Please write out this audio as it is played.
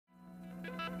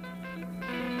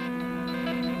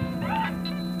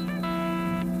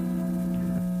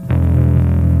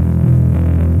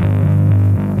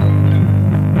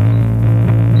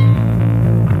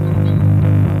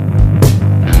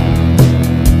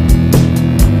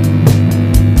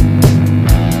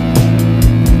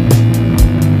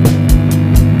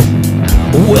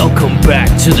Welcome back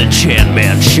to the Chan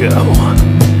Man Show.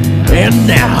 And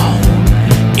now,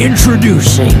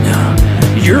 introducing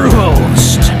your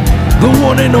host, the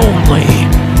one and only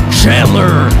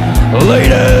Chandler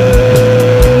Latest.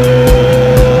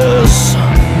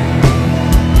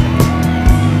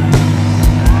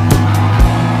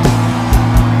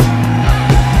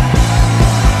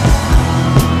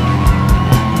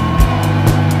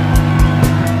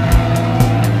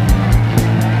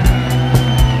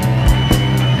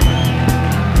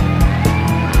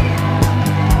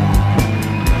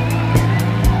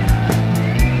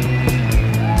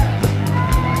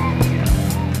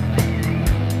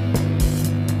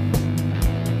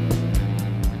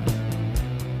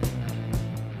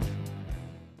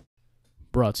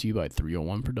 Brought to you by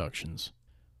 301 Productions.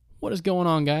 What is going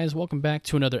on, guys? Welcome back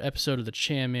to another episode of the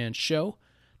Chan Man Show.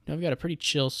 Now, I've got a pretty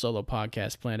chill solo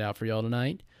podcast planned out for y'all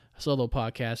tonight. A solo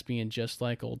podcast being just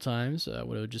like old times. It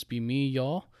would just be me,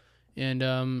 y'all, and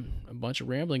a bunch of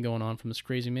rambling going on from this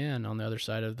crazy man on the other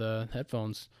side of the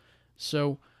headphones.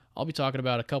 So, I'll be talking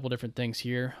about a couple different things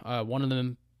here. One of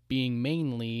them being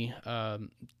mainly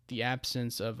the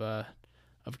absence of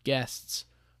guests,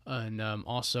 and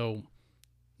also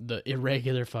the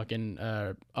irregular fucking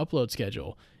upload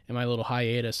schedule and my little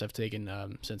hiatus I've taken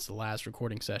since the last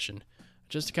recording session.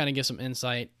 Just to kind of get some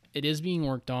insight, it is being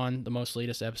worked on, the most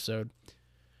latest episode,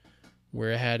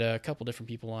 where I had a couple different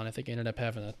people on. I think I ended up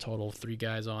having a total of 3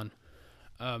 guys on.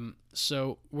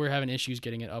 So we're having issues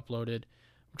getting it uploaded.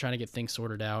 I'm trying to get things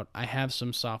sorted out. I have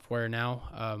some software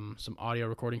now, some audio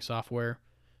recording software,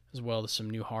 as well as some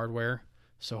new hardware.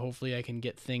 So hopefully I can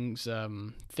get things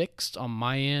fixed on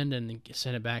my end and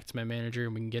send it back to my manager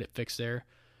and we can get it fixed there.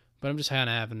 But I'm just kind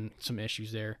of having some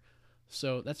issues there.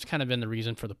 So that's kind of been the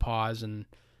reason for the pause, and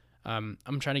I'm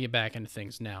trying to get back into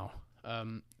things now.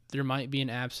 There might be an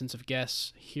absence of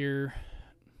guests here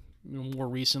more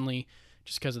recently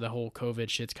just because of the whole COVID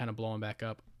shit's kind of blowing back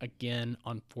up again,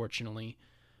 unfortunately.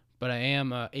 But I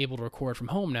am able to record from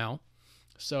home now.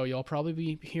 So you'll probably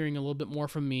be hearing a little bit more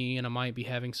from me, and I might be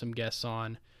having some guests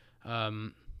on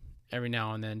every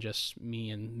now and then, just me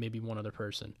and maybe one other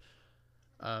person.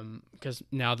 Because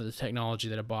now that the technology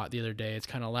that I bought the other day, it's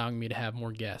kind of allowing me to have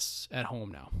more guests at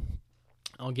home now.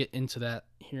 I'll get into that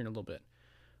here in a little bit.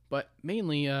 But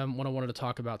mainly what I wanted to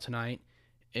talk about tonight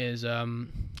is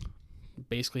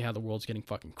basically how the world's getting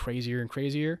fucking crazier and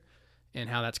crazier, and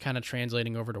how that's kind of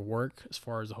translating over to work as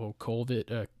far as the whole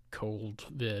COVID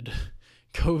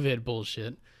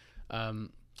bullshit.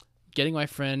 Getting my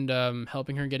friend,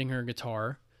 helping her getting her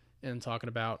guitar, and talking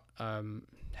about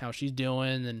how she's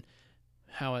doing and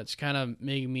how it's kind of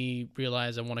making me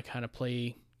realize I want to kind of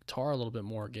play guitar a little bit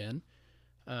more again.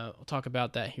 I'll talk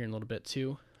about that here in a little bit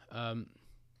too.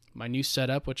 My new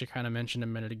setup, which I kind of mentioned a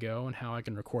minute ago, and how I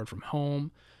can record from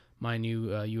home, my new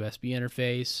USB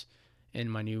interface,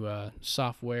 and my new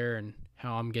software, and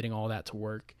how I'm getting all that to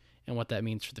work, and what that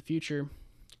means for the future.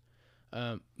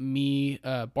 Me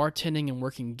bartending and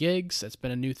working gigs. That's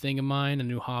been a new thing of mine. A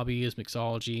new hobby is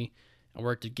mixology. I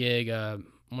worked a gig, I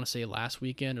want to say last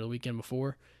weekend or the weekend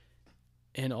before.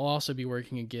 And I'll also be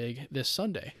working a gig this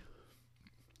Sunday.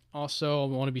 Also, I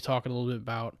want to be talking a little bit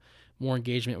about more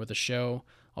engagement with the show.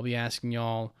 I'll be asking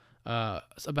y'all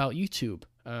about YouTube.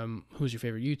 Who's your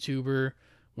favorite YouTuber?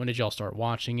 When did y'all start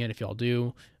watching it? If y'all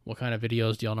do, what kind of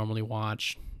videos do y'all normally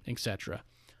watch, etc.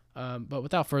 But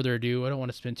without further ado, I don't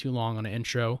want to spend too long on an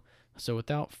intro. So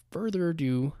without further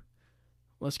ado,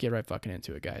 let's get right fucking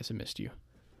into it, guys. I missed you.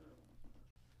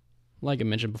 Like I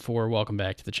mentioned before, welcome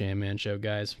back to the Chan Man Show,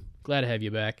 guys. Glad to have you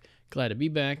back. Glad to be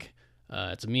back.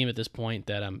 It's a meme at this point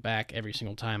that I'm back every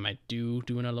single time I do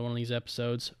another one of these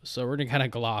episodes. So we're going to kind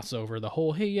of gloss over the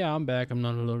whole, hey, yeah, I'm back. I'm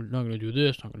not going to do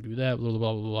this, not going to do that, blah, blah,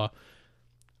 blah, blah, blah.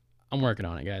 I'm working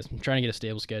on it, guys. I'm trying to get a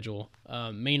stable schedule.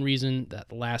 Main reason that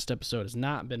the last episode has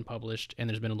not been published, and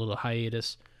there's been a little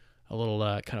hiatus, a little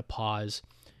kind of pause,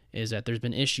 is that there's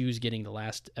been issues getting the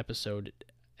last episode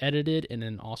edited and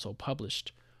then also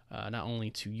published, not only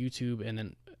to YouTube, and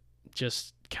then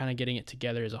just kind of getting it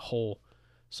together as a whole.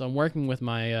 So I'm working with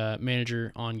my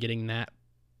manager on getting that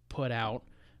put out.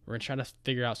 We're going to try to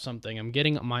figure out something. I'm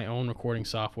getting my own recording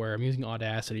software. I'm using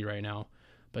Audacity right now,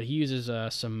 but he uses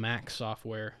some Mac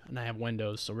software, and I have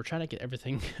Windows, so we're trying to get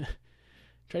everything,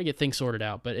 try to get things sorted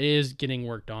out, but it is getting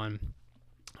worked on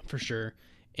for sure.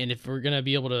 And if we're not gonna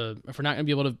be able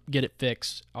to get it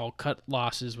fixed, I'll cut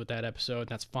losses with that episode.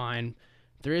 That's fine.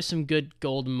 There is some good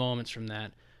golden moments from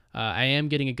that. I am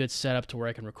getting a good setup to where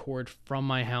I can record from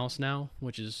my house now,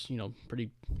 which is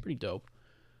pretty dope.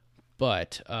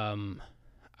 But I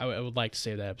would like to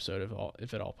save that episode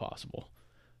if at all possible.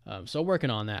 So working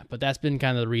on that. But that's been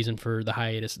kind of the reason for the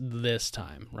hiatus this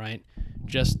time, right?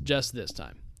 Just this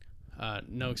time.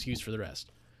 No excuse for the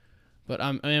rest. But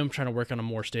I am trying to work on a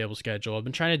more stable schedule. I've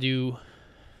been trying to do,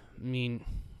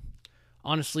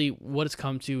 honestly, what it's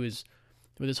come to is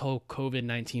with this whole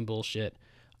COVID-19 bullshit,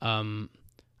 I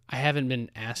haven't been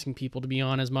asking people to be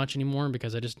on as much anymore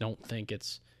because I just don't think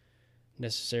it's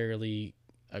necessarily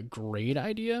a great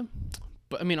idea.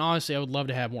 But, honestly, I would love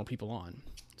to have more people on.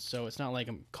 So it's not like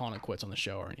I'm calling it quits on the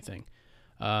show or anything.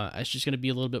 It's just going to be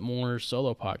a little bit more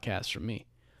solo podcasts from me.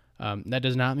 That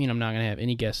does not mean I'm not going to have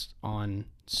any guests on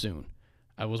soon.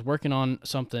 I was working on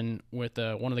something with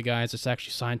one of the guys that's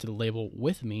actually signed to the label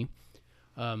with me,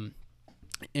 and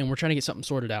we're trying to get something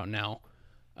sorted out now.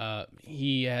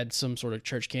 He had some sort of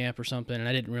church camp or something, and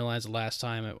I didn't realize the last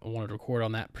time I wanted to record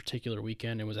on that particular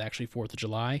weekend, it was actually 4th of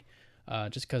July,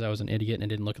 just because I was an idiot and I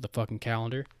didn't look at the fucking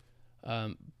calendar.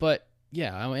 But,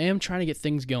 yeah, I am trying to get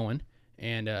things going,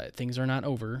 and things are not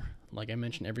over. Like I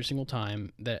mentioned every single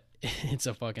time that it's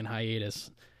a fucking hiatus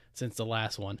since the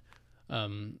last one.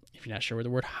 If you're not sure what the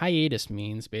word hiatus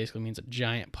means, basically means a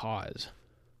giant pause.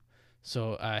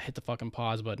 So I hit the fucking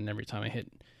pause button every time I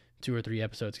hit 2 or 3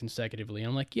 episodes consecutively. And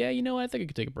I'm like, yeah, you know what? I think I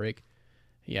could take a break.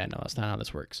 Yeah, no, that's not how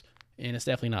this works. And it's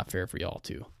definitely not fair for y'all,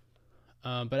 too.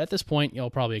 But at this point, y'all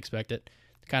probably expect it.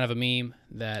 Kind of a meme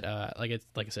that, like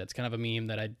I said, it's kind of a meme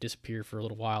that I disappear for a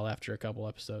little while after a couple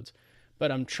episodes.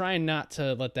 But I'm trying not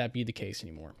to let that be the case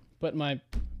anymore. Put my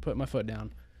foot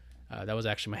down. That was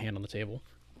actually my hand on the table.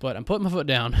 But I'm putting my foot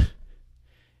down,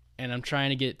 and I'm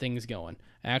trying to get things going.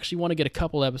 I actually want to get a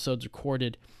couple episodes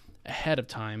recorded ahead of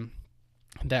time.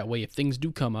 That way, if things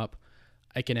do come up,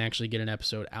 I can actually get an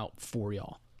episode out for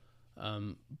y'all.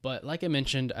 But like I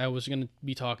mentioned, I was going to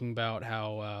be talking about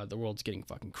how the world's getting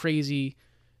fucking crazy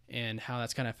and how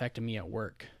that's kind of affecting me at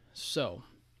work. So,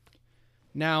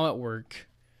 now at work,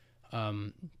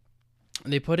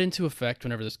 they put into effect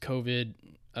whenever this COVID,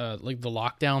 like the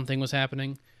lockdown thing was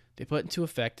happening, they put into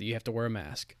effect that you have to wear a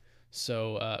mask.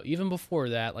 So even before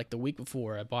that, like the week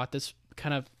before, I bought this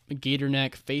kind of gator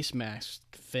neck face mask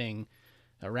thing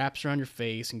that wraps around your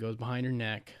face and goes behind your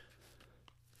neck.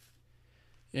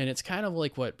 And it's kind of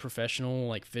like what professional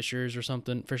like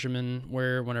fishermen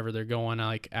wear whenever they're going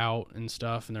like out and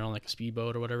stuff, and they're on like a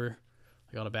speedboat or whatever,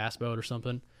 like on a bass boat or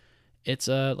something. It's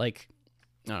like,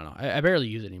 I don't know. I barely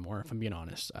use it anymore, if I'm being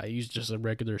honest. I use just a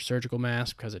regular surgical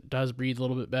mask because it does breathe a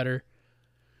little bit better.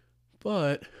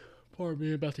 But, pardon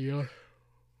me about the yawn.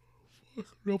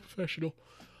 Real professional.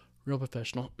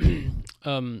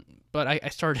 But I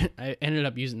ended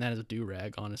up using that as a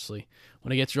do-rag, honestly.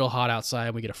 When it gets real hot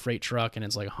outside, we get a freight truck and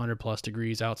it's like 100 plus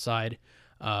degrees outside.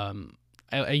 I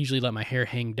usually let my hair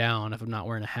hang down if I'm not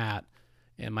wearing a hat.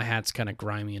 And my hat's kind of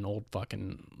grimy and old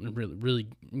fucking, really,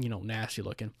 nasty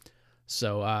looking.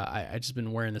 So I just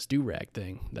been wearing this do-rag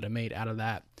thing that I made out of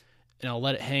that. And I'll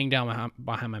let it hang down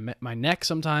behind my neck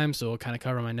sometimes, so it'll kind of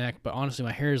cover my neck. But honestly,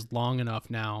 my hair is long enough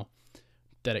now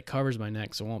that it covers my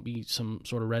neck, so it won't be some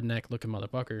sort of redneck-looking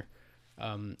motherfucker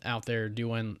out there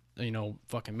doing,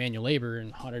 fucking manual labor in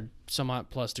 100 some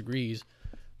odd plus degrees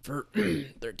for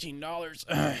 $13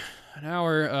 an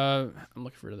hour. I'm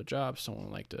looking for another job. Someone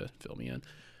would like to fill me in.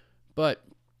 But,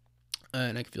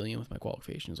 and I can fill you in with my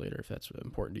qualifications later if that's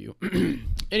important to you.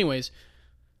 Anyways,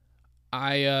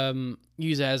 I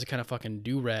use that as a kind of fucking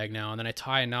do-rag now, and then I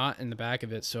tie a knot in the back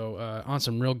of it. So on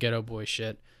some real ghetto boy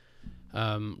shit,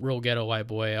 real ghetto white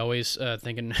boy. Always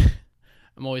thinking,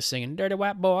 I'm always singing "Dirty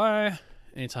White Boy"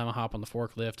 anytime I hop on the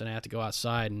forklift and I have to go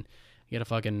outside and get a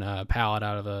fucking pallet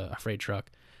out of a freight truck.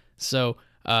 So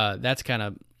that's kind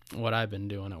of what I've been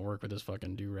doing at work with this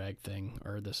fucking do-rag thing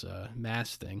or this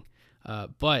mask thing.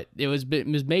 But it was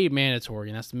made mandatory,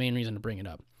 and that's the main reason to bring it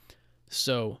up.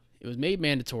 So it was made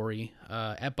mandatory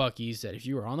at Buc-ee's that if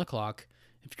you are on the clock,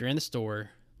 if you're in the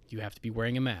store, you have to be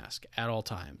wearing a mask at all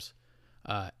times.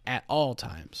 At all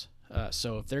times.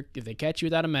 So if they catch you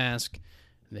without a mask,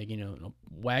 they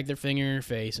wag their finger in your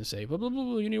face and say, blah, blah, blah,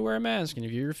 blah, you need to wear a mask. And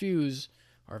if you refuse,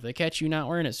 or if they catch you not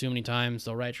wearing it so many times,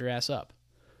 they'll write your ass up.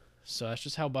 So that's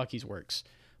just how Buc-ee's works.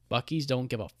 Buc-ee's don't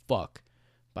give a fuck,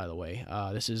 by the way.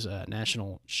 This is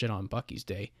National Shit on Buc-ee's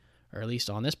Day, or at least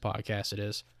on this podcast it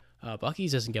is.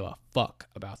 Buc-ee's doesn't give a fuck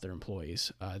about their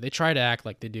employees. They try to act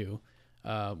like they do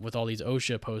with all these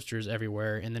OSHA posters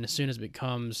everywhere, and then as soon as it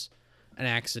becomes an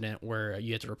accident where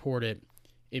you have to report it,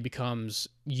 it becomes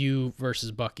you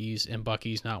versus Buc-ee's, and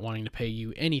Buc-ee's not wanting to pay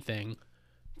you anything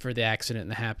for the accident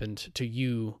that happened to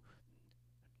you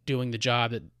doing the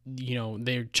job that,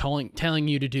 they're telling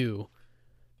you to do.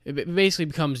 It basically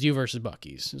becomes you versus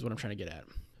Buc-ee's is what I'm trying to get at.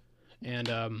 And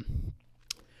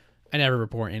I never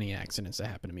report any accidents that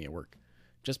happen to me at work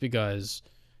just because,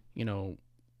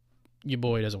 your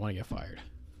boy doesn't want to get fired.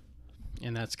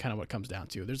 And that's kind of what it comes down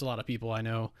to. There's a lot of people I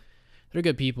know that are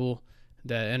good people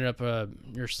that ended up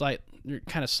you're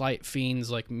kind of slight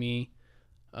fiends like me,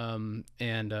 and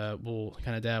will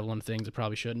kind of dabble in things that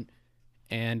probably shouldn't.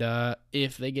 And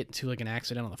if they get into like an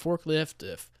accident on the forklift,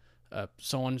 if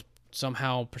someone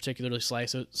somehow particularly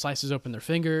slices open their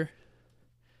finger,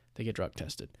 they get drug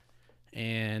tested.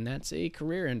 And that's a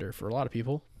career ender for a lot of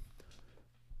people.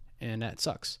 And that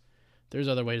sucks. There's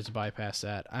other ways to bypass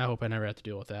that. I hope I never have to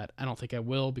deal with that. I don't think I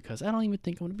will, because I don't even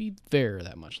think I'm going to be there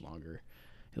that much longer.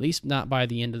 At least not by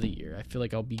the end of the year. I feel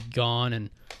like I'll be gone and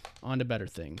on to better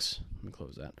things. Let me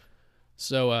close that.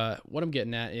 So what I'm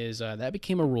getting at is that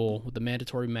became a rule with the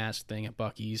mandatory mask thing at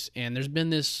Buc-ee's. And there's been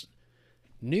this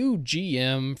new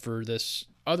GM for this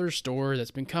other store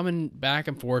that's been coming back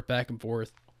and forth.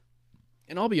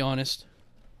 And I'll be honest,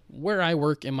 where I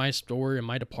work in my store, in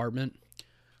my department,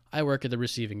 I work at the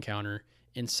receiving counter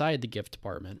inside the gift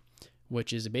department,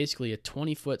 which is basically a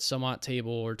 20-foot somewhat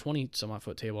table, or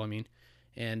 20-somewhat-foot table,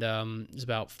 and there's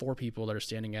about 4 people that are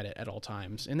standing at it at all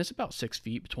times, and it's about 6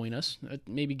 feet between us,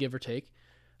 maybe give or take.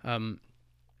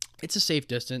 It's a safe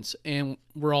distance, and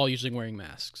we're all usually wearing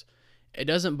masks. It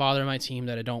doesn't bother my team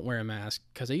that I don't wear a mask,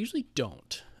 because I usually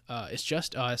don't. It's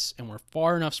just us, and we're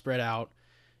far enough spread out,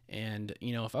 and,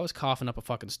 if I was coughing up a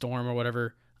fucking storm or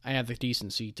whatever, I have the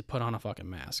decency to put on a fucking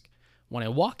mask. When I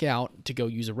walk out to go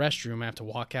use a restroom, I have to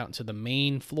walk out into the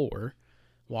main floor,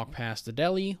 walk past the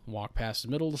deli, walk past the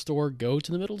middle of the store, go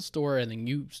to the middle of the store, and then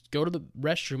you go to the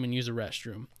restroom and use the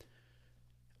restroom.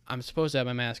 I'm supposed to have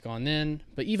my mask on then,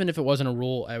 but even if it wasn't a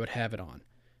rule, I would have it on.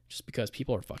 Just because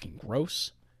people are fucking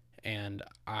gross, and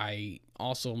I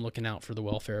also am looking out for the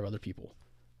welfare of other people.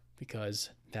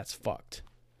 Because that's fucked.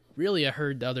 Really, I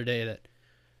heard the other day that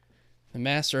the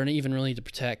masks aren't even really to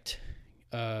protect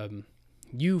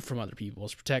you from other people.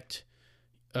 It's to protect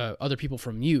other people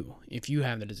from you if you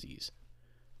have the disease.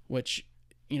 Which,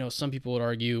 some people would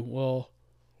argue, well,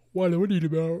 why do we need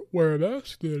to wear a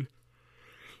mask then?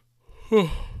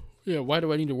 Yeah, why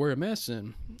do I need to wear a mask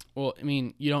then? Well,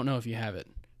 you don't know if you have it.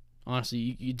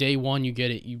 Honestly, day one you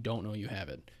get it, you don't know you have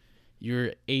it.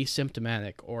 You're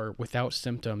asymptomatic or without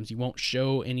symptoms. You won't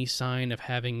show any sign of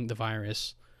having the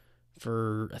virus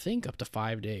for, I think, up to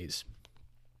 5 days.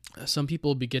 Some people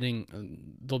will be getting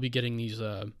these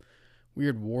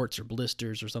weird warts or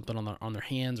blisters or something on their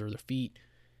hands or their feet,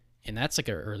 and that's like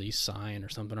an early sign or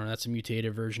something, or that's a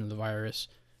mutated version of the virus.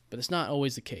 But it's not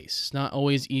always the case. It's not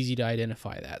always easy to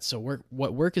identify that. So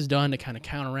what work has done to kind of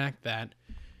counteract that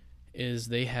is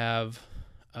they have,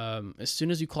 as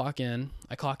soon as you clock in,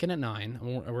 I clock in at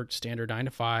 9. I work standard 9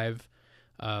 to 5,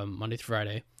 Monday through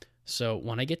Friday. So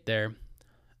when I get there,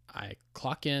 I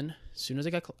clock in. As soon as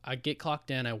I get clocked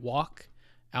in, I walk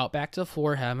out back to the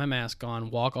floor, have my mask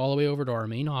on, walk all the way over to our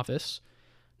main office,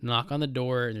 knock on the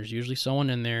door, and there's usually someone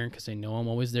in there because they know I'm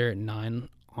always there at 9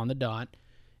 on the dot,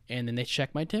 and then they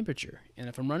check my temperature. And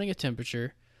if I'm running a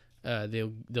temperature,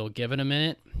 they'll give it a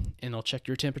minute, and they'll check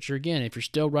your temperature again. If you're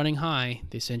still running high,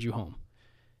 they send you home.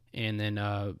 And then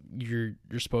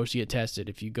you're supposed to get tested.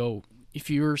 If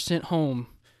you're sent home,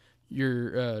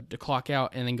 you're to clock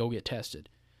out and then go get tested.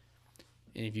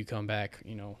 And if you come back,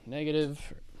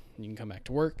 negative, you can come back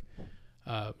to work,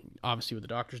 obviously with a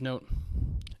doctor's note.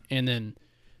 And then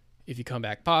if you come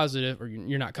back positive, or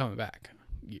you're not coming back.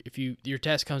 If your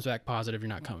test comes back positive, you're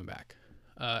not coming back,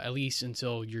 at least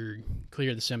until you're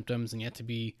clear of the symptoms and you have to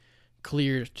be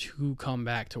clear to come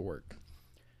back to work.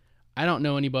 I don't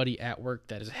know anybody at work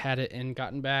that has had it and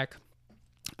gotten back.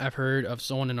 I've heard of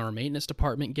someone in our maintenance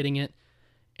department getting it,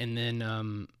 and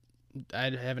then I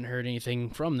haven't heard anything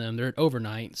from them. They're at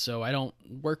overnight, so I don't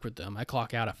work with them. I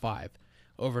clock out at 5.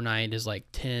 Overnight is like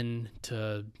 10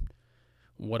 to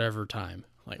whatever time,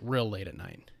 like real late at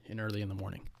night and early in the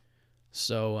morning.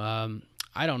 So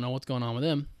I don't know what's going on with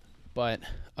them, but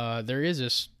there is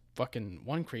this fucking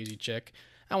one crazy chick.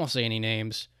 I won't say any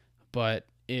names, but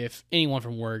if anyone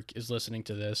from work is listening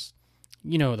to this,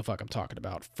 you know what the fuck I'm talking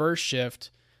about. First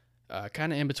shift,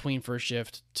 kind of in between first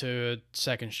shift to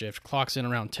second shift, clocks in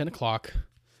around 10 o'clock.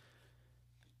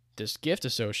 This gift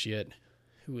associate,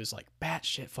 who is like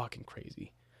batshit fucking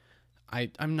crazy.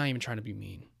 I'm not even trying to be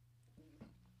mean.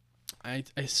 I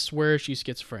swear she's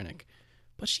schizophrenic,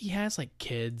 but she has like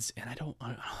kids, and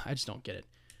I just don't get it.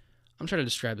 I'm trying to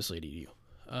describe this lady to you.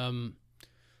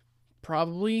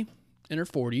 Probably in her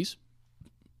 40s,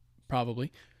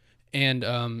 probably.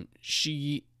 And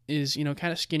she is,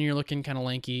 kind of skinnier looking, kind of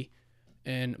lanky,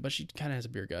 but she kind of has a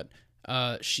beer gut.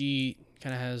 She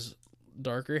kind of has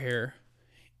darker hair,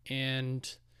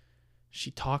 and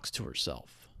she talks to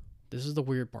herself. This is the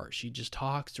weird part. She just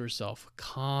talks to herself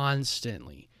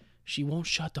constantly. She won't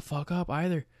shut the fuck up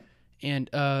either. And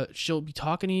she'll be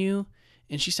talking to you,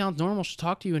 and she sounds normal. She'll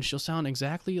talk to you, and she'll sound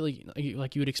exactly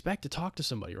like you would expect to talk to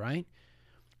somebody, right?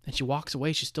 And she walks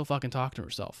away. She's still fucking talking to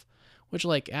herself. Which,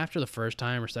 like, after the first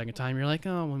time or second time, you're like,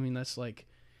 oh, I mean, that's like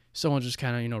someone just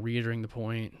kind of, reiterating the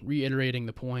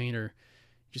point, or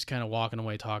just kind of walking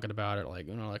away talking about it, like,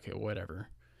 like, whatever.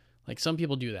 Like, some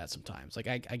people do that sometimes. Like,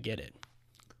 I get it.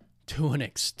 To an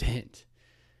extent.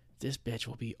 This bitch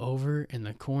will be over in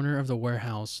the corner of the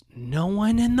warehouse. No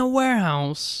one in the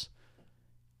warehouse.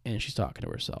 And she's talking to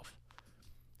herself.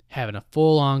 Having a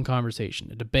full-on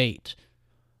conversation, a debate.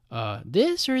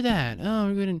 This or that.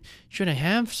 Oh, should I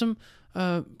have some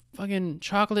fucking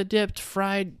chocolate-dipped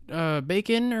fried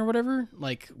bacon or whatever?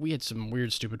 Like, we had some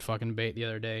weird, stupid fucking debate the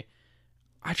other day.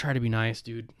 I try to be nice,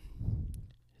 dude.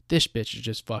 This bitch is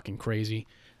just fucking crazy.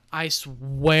 I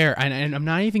swear, and I'm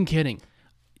not even kidding.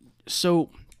 So,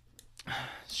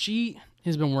 she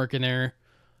has been working there,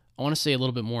 I want to say a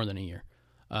little bit more than a year.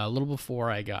 A little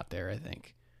before I got there, I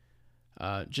think.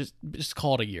 Just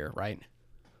call it a year, right?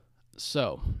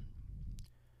 So,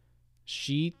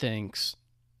 she thinks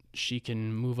she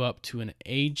can move up to an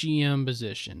AGM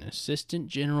position, assistant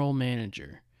general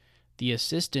manager. The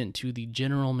assistant to the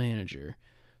general manager.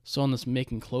 Someone that's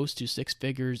making close to 6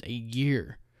 figures a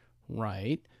year,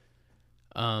 right?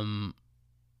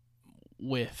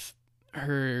 With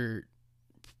her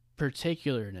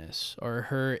particularness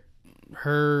or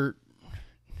her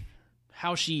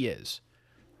how she is.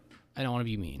 I don't want to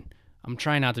be mean. I'm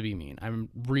trying not to be mean. I'm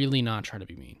really not trying to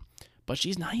be mean. But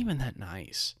she's not even that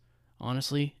nice,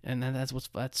 honestly. And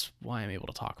that's why I'm able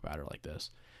to talk about her like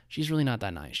this. She's really not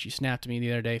that nice. She snapped at me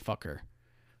the other day. Fuck her.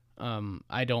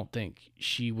 I don't think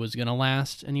she was gonna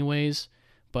last anyways.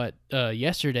 But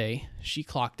yesterday she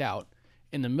clocked out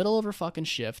in the middle of her fucking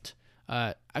shift.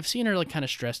 I've seen her like kind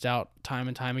of stressed out time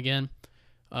and time again.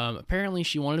 Apparently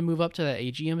she wanted to move up to that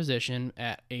AGM position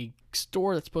at a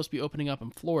store that's supposed to be opening up in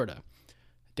Florida,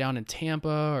 down in Tampa,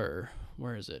 or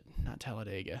where is it? Not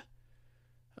Talladega.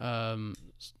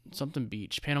 Something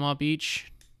beach, Panama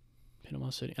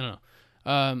City. I don't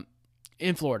know.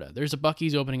 In Florida, there's a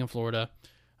Buc-ee's opening in Florida.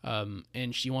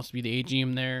 And she wants to be the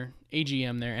AGM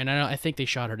there. And I think they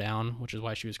shot her down, which is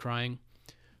why she was crying.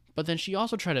 But then she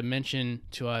also tried to mention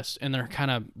to us in their kind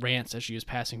of rants as she was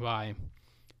passing by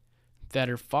that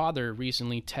her father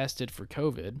recently tested for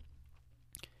COVID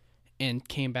and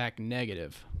came back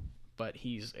negative, but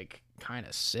he's like kind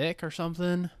of sick or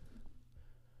something.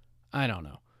 I don't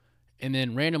know. And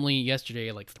then randomly yesterday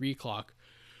at like 3 o'clock,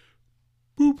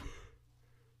 boop,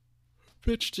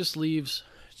 bitch just leaves.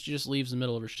 She just leaves in the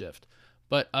middle of her shift.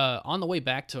 But on the way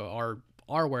back to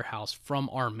our warehouse from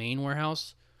our main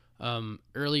warehouse,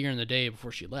 earlier in the day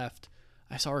before she left,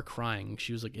 I saw her crying.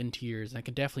 She was like in tears. And I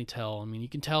could definitely tell. I mean, you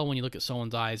can tell when you look at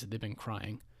someone's eyes that they've been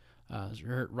crying.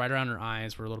 Right around her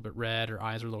eyes were a little bit red. Her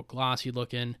eyes were a little glossy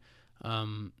looking.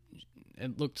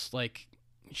 It looks like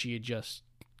she had just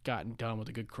gotten done with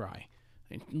a good cry.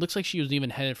 It looks like she was even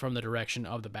headed from the direction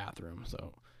of the bathroom.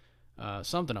 So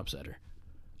something upset her.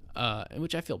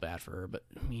 Which I feel bad for her. But,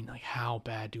 I mean, like, how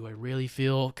bad do I really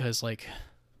feel? Because, like,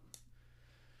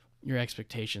 your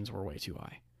expectations were way too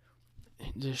high.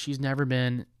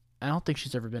 I don't think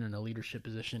she's ever been in a leadership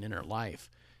position in her life.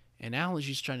 And now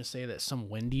she's trying to say that some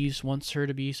Wendy's wants her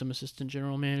to be some assistant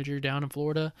general manager down in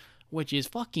Florida, which is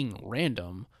fucking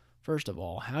random. First of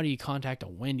all, how do you contact a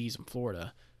Wendy's in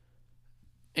Florida?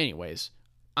 Anyways,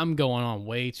 I'm going on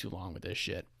way too long with this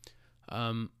shit.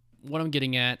 What I'm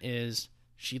getting at is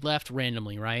she left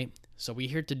randomly, right? So we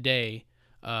hear today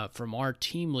from our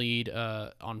team lead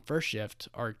on first shift,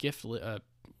 our gift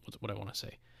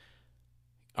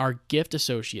our gift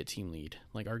associate team lead,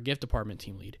 like our gift department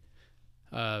team lead.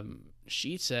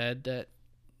 She said that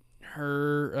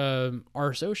our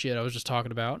associate I was just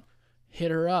talking about hit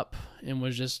her up and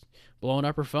was just blowing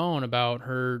up her phone about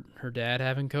her dad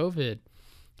having COVID.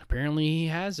 Apparently he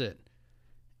has it,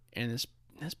 and this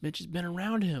bitch has been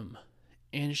around him,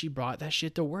 and she brought that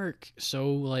shit to work.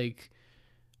 So like,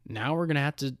 now we're gonna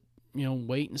have to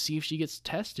wait and see if she gets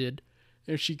tested,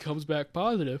 if she comes back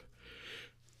positive.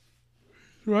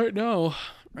 Right now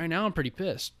I'm pretty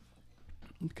pissed,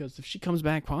 because if she comes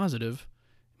back positive,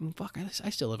 I mean, fuck, I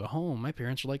still live at home. My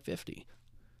parents are like 50.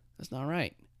 That's not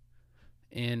right.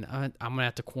 and I'm going to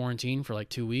have to quarantine for like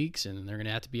 2 weeks, and they're going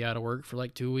to have to be out of work for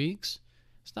like 2 weeks.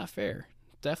 It's not fair.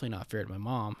 Definitely not fair to my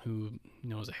mom, who,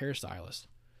 is a hairstylist.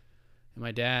 And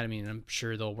my dad, I mean, I'm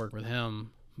sure they'll work with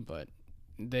him, but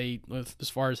as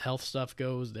far as health stuff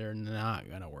goes, they're not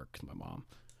going to work with my mom.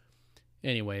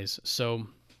 Anyways, so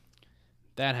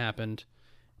that happened,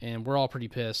 and we're all pretty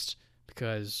pissed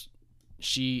because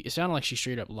it sounded like she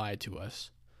straight up lied to us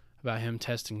about him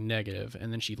testing negative,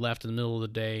 and then she left in the middle of the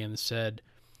day and said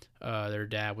their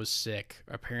dad was sick.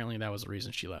 Apparently that was the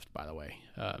reason she left, by the way.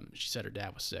 She said her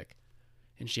dad was sick,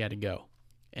 and she had to go.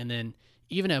 And then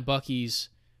even at Buc-ee's,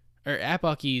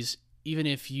 even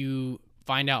if you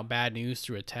find out bad news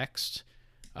through a text,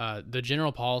 the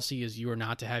general policy is you are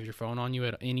not to have your phone on you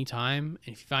at any time.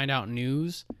 And if you find out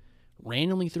news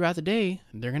randomly throughout the day,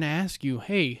 they're going to ask you,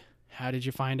 hey, how did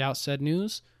you find out said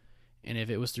news? And if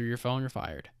it was through your phone, you're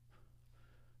fired.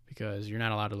 Because you're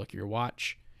not allowed to look at your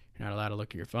watch. You're not allowed to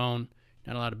look at your phone.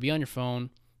 You're not allowed to be on your phone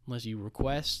unless you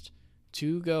request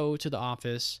to go to the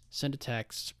office, send a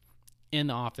text in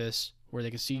the office where they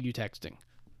can see you texting.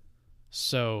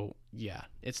 So, yeah,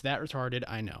 it's that retarded,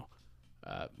 I know.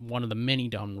 One of the many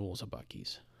dumb rules of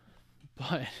Buc-ee's.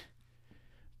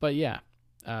 But yeah,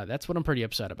 that's what I'm pretty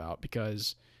upset about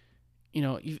because,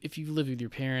 if you live with your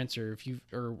parents or if you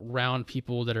are around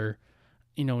people that are,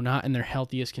 not in their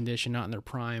healthiest condition, not in their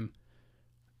prime,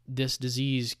 this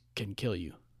disease can kill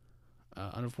you.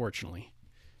 Unfortunately,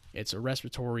 it's a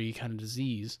respiratory kind of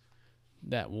disease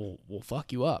that will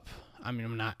fuck you up. I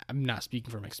mean, I'm not speaking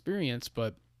from experience,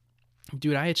 but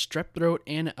dude, I had strep throat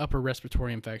and an upper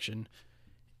respiratory infection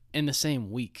in the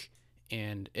same week,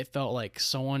 and it felt like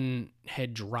someone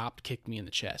had drop kicked me in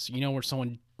the chest. Where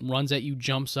someone runs at you,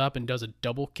 jumps up, and does a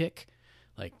double kick,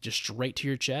 like just straight to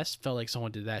your chest? Felt like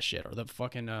someone did that shit. Or the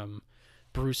fucking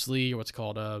Bruce Lee, or what's it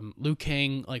called, Liu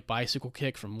Kang, like bicycle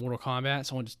kick from Mortal Kombat.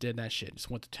 Someone just did that shit, just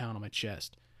went to town on my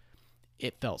chest.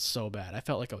 It felt so bad. I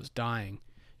felt like I was dying.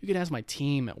 You could ask my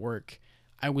team at work.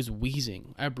 I was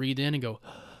wheezing. I breathe in and go,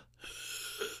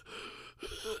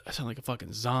 I sound like a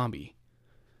fucking zombie.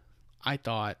 I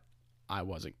thought I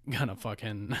wasn't gonna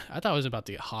I thought I was about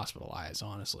to get hospitalized,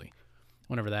 honestly,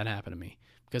 whenever that happened to me.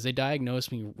 Because they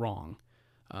diagnosed me wrong.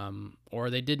 Or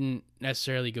they didn't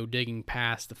necessarily go digging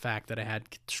past the fact that I had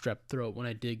strep throat when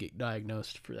I did get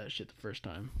diagnosed for that shit the first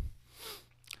time.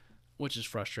 Which is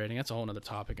frustrating. That's a whole other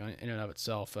topic in and of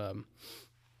itself.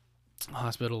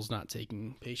 Hospitals not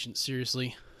taking patients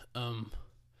seriously.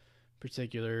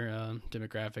 Particular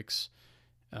demographics.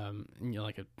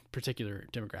 Like a particular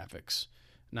demographics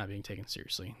not being taken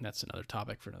seriously. That's another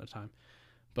topic for another time.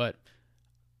 But,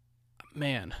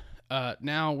 man,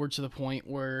 now we're to the point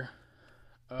where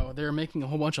they're making a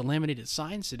whole bunch of laminated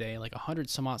signs today, like 100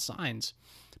 some odd signs.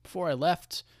 Before I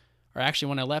left, or actually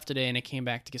when I left today and I came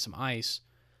back to get some ice,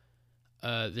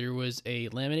 there was a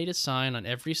laminated sign on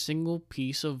every single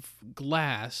piece of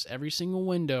glass, every single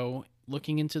window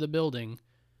looking into the building,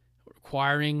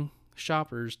 requiring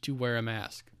shoppers to wear a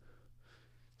mask.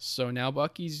 So now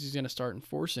Buc-ee's is going to start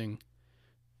enforcing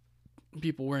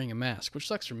people wearing a mask, which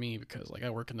sucks for me because like I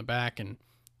work in the back and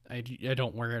I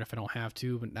don't wear it if I don't have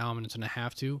to, but now I'm going to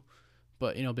have to.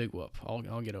 But, big whoop.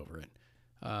 I'll get over it.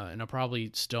 And I probably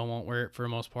still won't wear it for the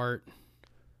most part.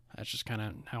 That's just kind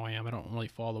of how I am. I don't really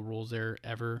follow the rules there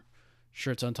ever.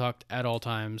 Shirts untucked at all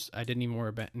times. I didn't even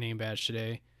wear a name badge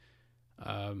today.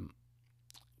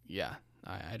 Yeah,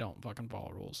 I don't fucking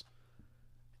follow rules.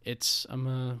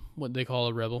 I'm what they call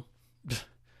a rebel.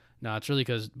 No, it's really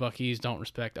because Buc-ee's don't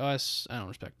respect us. I don't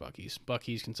respect Buc-ee's.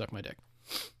 Buc-ee's can suck my dick.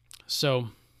 So,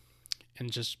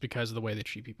 and just because of the way they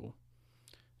treat people.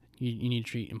 You need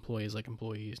to treat employees like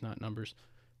employees, not numbers.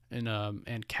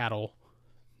 And cattle,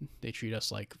 they treat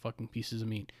us like fucking pieces of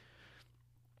meat.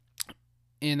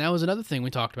 And that was another thing we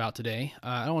talked about today.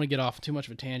 I don't want to get off too much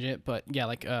of a tangent, but yeah,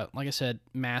 like I said,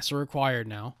 masks are required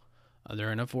now.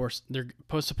 They're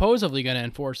supposedly going to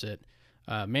enforce it.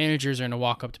 Managers are going to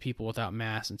walk up to people without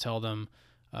masks and tell them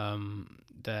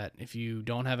that if you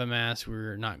don't have a mask,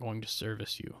 we're not going to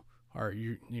service you. Or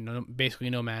basically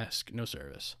no mask, no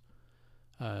service.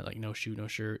 Like no shoe, no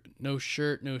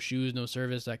shirt, no shoes, no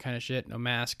service, that kind of shit. No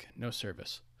mask, no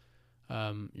service.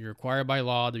 You're required by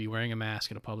law to be wearing a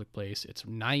mask in a public place. It's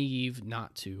naive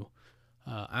not to.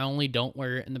 I only don't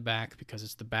wear it in the back because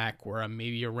it's the back where I'm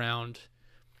maybe around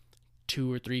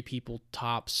 2 or 3 people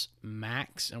tops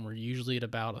max, and we're usually at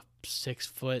about a 6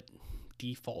 foot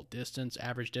default distance,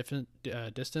 average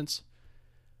distance.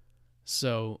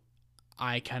 So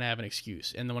I kind of have an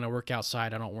excuse. And then when I work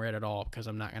outside, I don't wear it at all because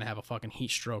I'm not going to have a fucking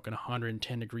heat stroke in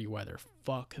 110 degree weather.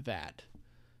 Fuck that.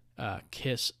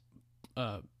 Kiss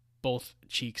both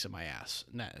cheeks of my ass.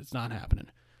 Nah, it's not happening.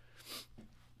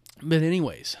 But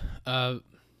anyways, I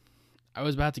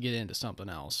was about to get into something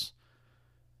else,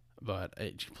 but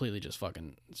it completely just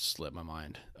fucking slipped my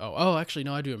mind. Oh, actually,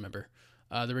 no, I do remember.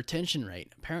 The retention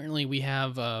rate. Apparently, we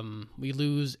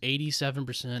lose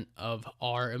 87% of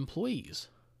our employees.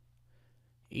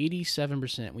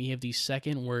 87%. We have the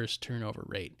second worst turnover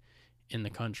rate in the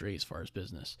country as far as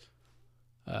business,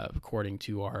 according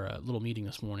to our little meeting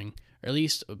this morning. Or at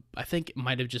least, I think it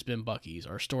might have just been Buc-ee's.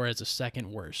 Our store has the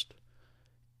second worst.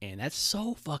 And that's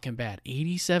so fucking bad.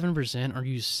 87%? Are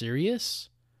you serious?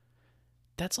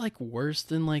 That's like worse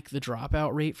than like the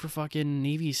dropout rate for fucking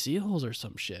Navy SEALs or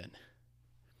some shit.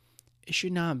 It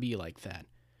should not be like that.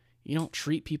 You don't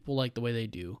treat people like the way they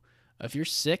do. If you're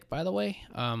sick, by the way,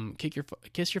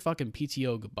 kiss your fucking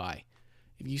PTO goodbye.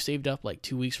 If you saved up like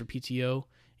 2 weeks for PTO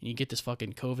and you get this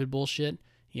fucking COVID bullshit,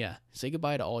 yeah, say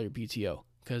goodbye to all your PTO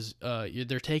because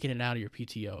they're taking it out of your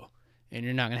PTO and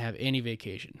you're not going to have any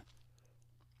vacation.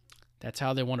 That's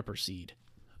how they want to proceed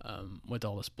with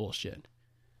all this bullshit.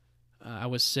 I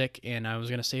was sick and I was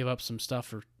going to save up some stuff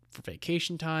for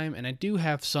vacation time, and I do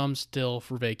have some still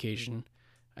for vacation.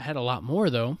 I had a lot more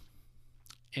though,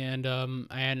 and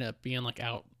I ended up being like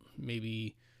out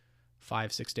maybe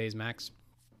 5-6 days max,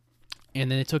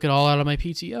 and then they took it all out of my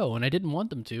PTO, and I didn't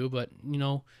want them to, but you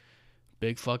know,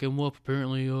 big fucking whoop.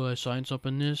 Apparently, I signed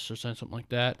something this or signed something like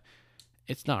that.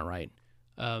 It's not right.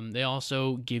 They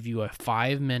also give you a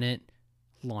 5-minute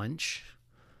lunch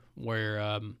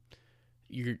where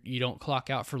you don't clock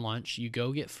out for lunch. You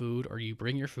go get food, or you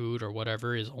bring your food, or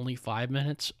whatever is only 5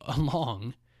 minutes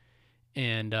long.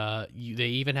 And they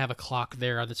even have a clock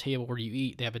there on the table where you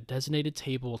eat. They have a designated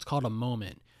table. It's called a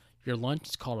moment. Your lunch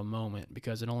is called a moment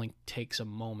because it only takes a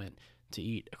moment to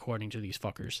eat, according to these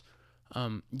fuckers.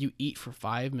 You eat for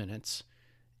 5 minutes,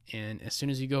 and as soon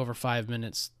as you go over 5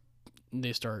 minutes,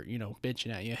 they start,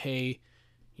 bitching at you. Hey,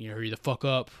 hurry the fuck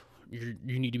up.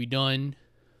 You need to be done.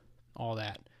 All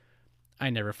that. I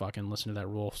never fucking listened to that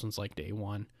rule since like day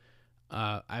one.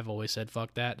 I've always said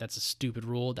fuck that. That's a stupid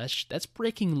rule. That's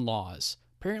breaking laws.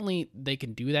 Apparently they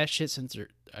can do that shit since they're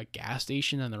a gas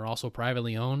station and they're also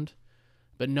privately owned.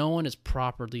 But no one has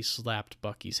properly slapped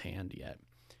Buc-ee's hand yet.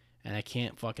 And I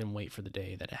can't fucking wait for the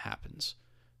day that it happens.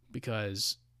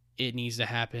 Because it needs to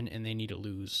happen and they need to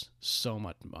lose so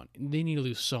much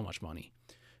money.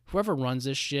 Whoever runs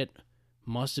this shit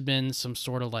must have been some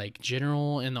sort of like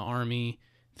general in the army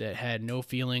that had no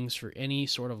feelings for any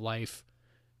sort of life,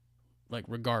 like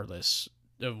regardless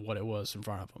of what it was in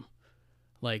front of them.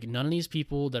 Like none of these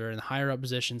people that are in higher up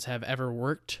positions have ever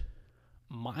worked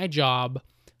my job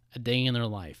a day in their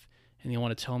life. And they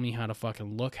want to tell me how to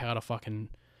fucking look, how to fucking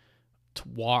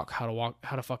walk, how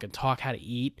to fucking talk, how to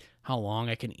eat, how long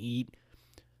I can eat.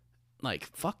 Like,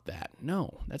 fuck that.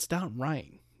 No, that's not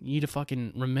right. You need to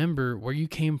fucking remember where you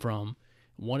came from,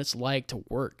 what it's like to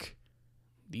work.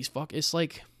 It's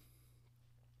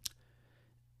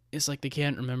like they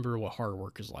can't remember what hard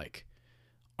work is like.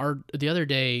 The other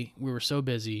day, we were so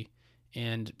busy,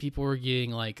 and people were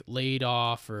getting, like, laid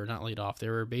off, or not laid off. They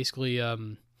were basically,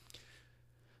 our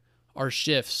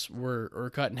shifts were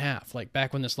cut in half. Like,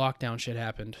 back when this lockdown shit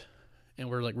happened, and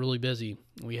we're, like, really busy.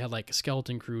 We had, like,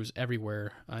 skeleton crews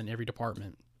everywhere in every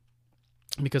department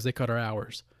because they cut our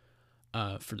hours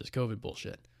for this COVID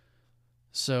bullshit.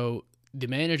 So the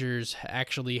managers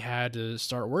actually had to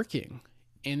start working,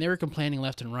 and they were complaining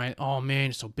left and right. Oh man,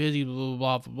 it's so busy, blah, blah,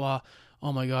 blah, blah, blah.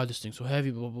 Oh my God, this thing's so heavy,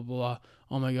 blah, blah, blah.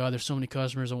 Oh my God, there's so many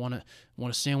customers. I want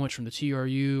a sandwich from the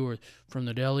TRU or from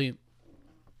the deli.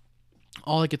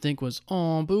 All I could think was,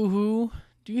 oh, boo-hoo,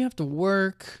 do you have to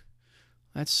work?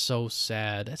 That's so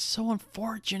sad. That's so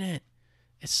unfortunate.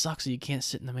 It sucks that you can't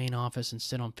sit in the main office and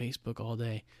sit on Facebook all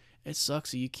day. It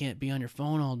sucks that you can't be on your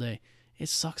phone all day. It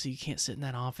sucks that you can't sit in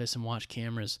that office and watch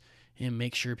cameras and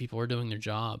make sure people are doing their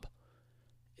job.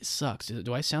 It sucks.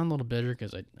 Do I sound a little bitter?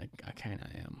 Because I kind of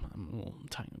am. I'm a little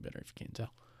tiny bitter, if you can't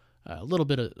tell. A little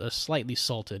bit of slightly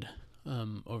salted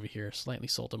over here. Slightly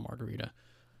salted margarita.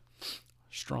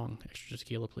 Strong. Extra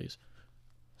tequila, please.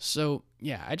 So,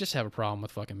 yeah, I just have a problem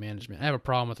with fucking management. I have a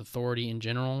problem with authority in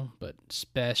general, but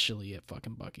especially at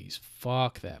fucking Buc-ee's.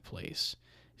 Fuck that place.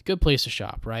 It's a good place to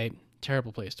shop, right?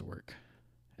 Terrible place to work.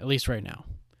 At least right now.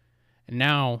 And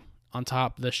now, on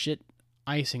top of the shit,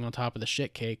 icing on top of the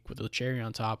shit cake with the cherry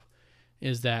on top,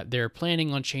 is that they're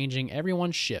planning on changing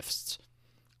everyone's shifts.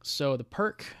 So the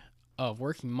perk of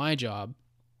working my job,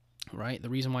 right, the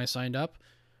reason why I signed up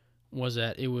was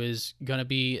that it was going to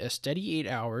be a steady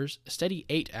 8 hours.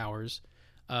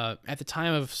 At the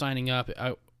time of signing up,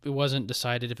 it wasn't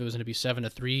decided if it was going to be 7 to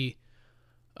 3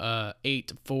 8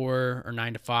 to 4 or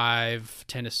 9 to 5,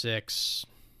 10 to 6.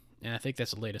 And I think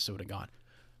that's the latest it would have gone.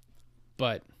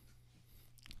 But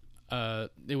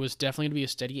it was definitely going to be a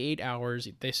steady 8 hours.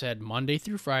 They said Monday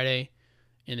through Friday,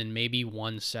 and then maybe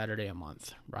one Saturday a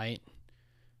month, right?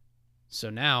 So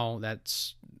now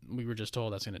we were just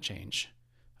told that's going to change.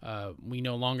 We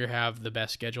no longer have the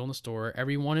best schedule in the store.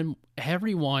 Everyone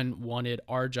wanted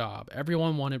our job.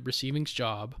 Everyone wanted Receiving's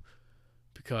job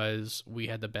because we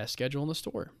had the best schedule in the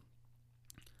store.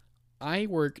 I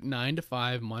work 9 to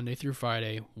 5 Monday through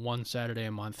Friday, one Saturday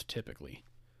a month typically.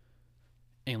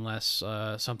 Unless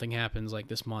something happens like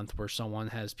this month where someone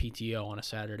has PTO on a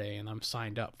Saturday and I'm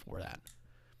signed up for that.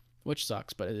 Which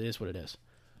sucks, but it is what it is.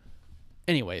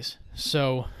 Anyways,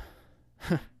 so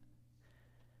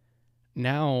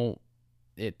now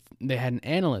they had an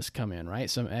analyst come in, right?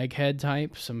 Some egghead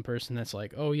type, some person that's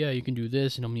like, oh yeah, you can do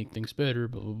this and it'll make things better,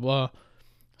 blah, blah, blah.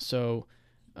 So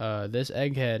this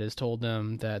egghead has told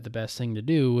them that the best thing to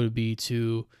do would be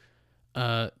to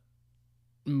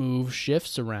move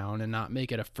shifts around and not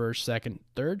make it a first, second,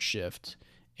 third shift,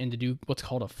 and to do what's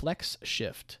called a flex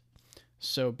shift.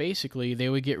 So basically, they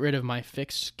would get rid of my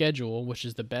fixed schedule, which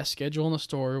is the best schedule in the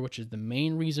store, which is the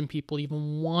main reason people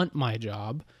even want my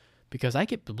job, because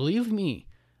believe me,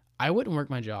 I wouldn't work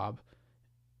my job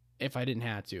if I didn't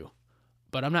have to,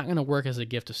 but I'm not going to work as a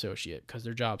gift associate because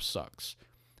their job sucks.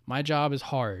 My job is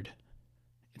hard.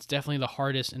 It's definitely the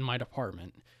hardest in my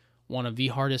department. One of the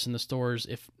hardest in the stores,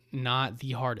 if not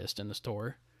the hardest in the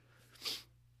store.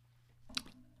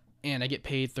 And I get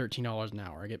paid $13 an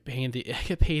hour. I get paid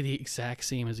the exact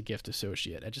same as a gift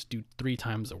associate. I just do 3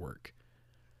 times the work.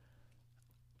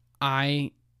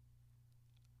 I'm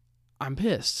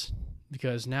pissed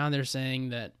because now they're saying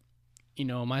that,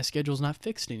 my schedule's not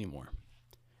fixed anymore.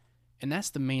 And that's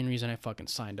the main reason I fucking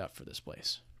signed up for this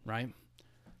place, right?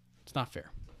 It's not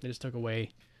fair. They just took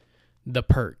away the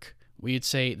perk. We'd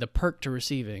say the perk to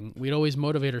Receiving. We'd always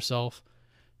motivate ourselves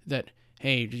that,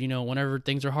 hey, whenever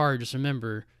things are hard, just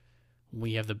remember,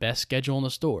 we have the best schedule in the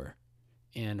store,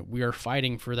 and we are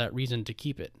fighting for that reason to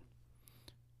keep it.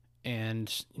 And,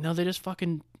 they just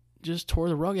fucking tore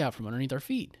the rug out from underneath our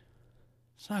feet.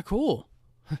 It's not cool.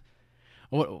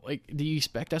 What, do you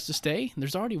expect us to stay?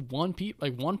 There's already one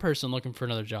person looking for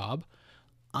another job.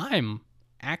 I'm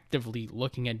actively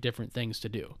looking at different things to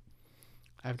do.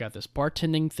 I've got this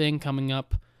bartending thing coming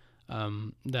up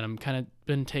that I'm kind of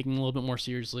been taking a little bit more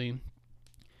seriously.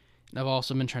 And I've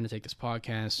also been trying to take this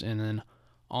podcast and then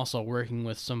also working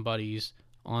with some buddies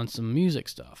on some music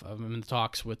stuff. I'm in the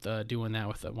talks with doing that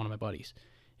with one of my buddies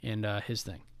and his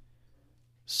thing.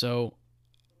 So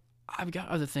I've got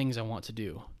other things I want to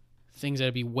do. Things that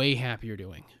I'd be way happier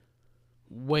doing.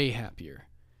 Way happier.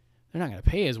 They're not going to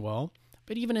pay as well.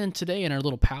 But even today in our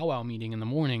little powwow meeting in the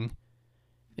morning,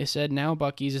 they said now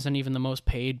Buc-ee's isn't even the most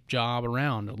paid job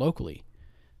around locally.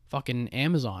 Fucking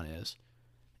Amazon is.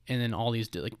 And then all these,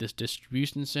 this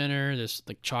distribution center, this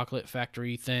chocolate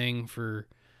factory thing for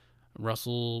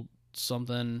Russell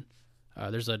something.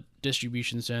 There's a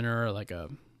distribution center, a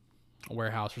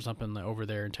warehouse or something over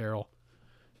there in Terrell.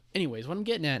 Anyways, what I'm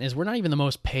getting at is we're not even the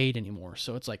most paid anymore.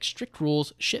 So it's strict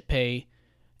rules, shit pay,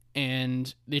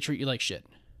 and they treat you like shit.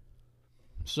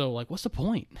 So, what's the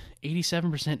point?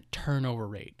 87% turnover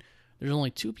rate. There's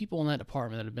only 2 people in that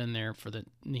department that have been there for the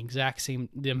exact same,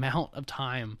 the amount of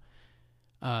time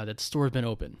that the store's been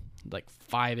open.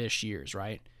 5-ish years,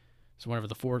 right? So whenever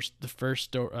the first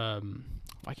store,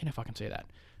 why can't I fucking say that?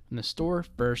 When the store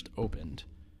first opened,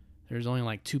 there's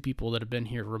only 2 people that have been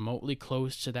here remotely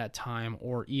close to that time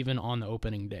or even on the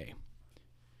opening day.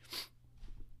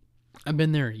 I've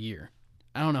been there a year.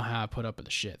 I don't know how I put up with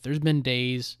the shit. There's been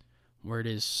days where it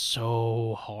is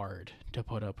so hard to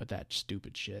put up with that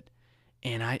stupid shit.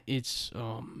 And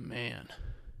oh man.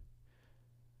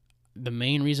 The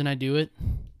main reason I do it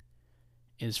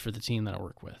is for the team that I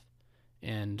work with.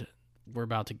 And we're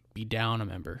about to be down a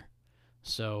member.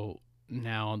 So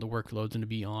now the workload's going to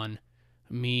be on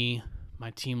me, my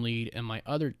team lead, and my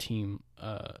other team,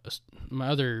 my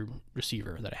other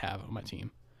receiver that I have on my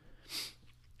team.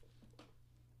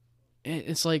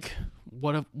 It's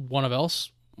what if one of else...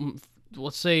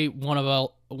 Let's say how do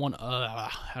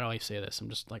I say this? I'm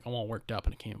just I'm all worked up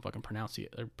and I can't fucking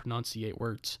pronunciate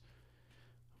words.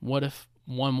 What if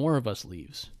one more of us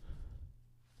leaves?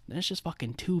 Then it's just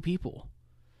fucking 2 people.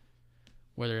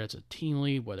 Whether it's a team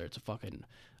lead, whether it's a fucking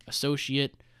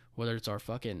associate, whether it's our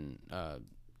fucking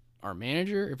our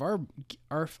manager. If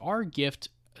our gift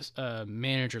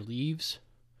manager leaves,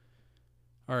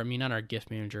 not our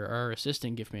gift manager, our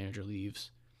assistant gift manager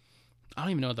leaves, I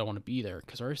don't even know if I want to be there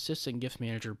because our assistant gift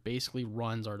manager basically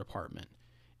runs our department.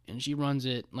 and she runs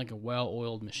it like a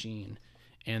well-oiled machine.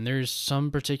 And there's some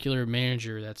particular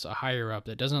manager that's a higher up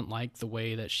that doesn't like the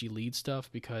way that she leads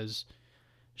stuff because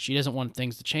she doesn't want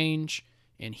things to change,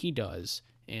 and he does.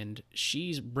 And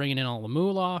she's bringing in all the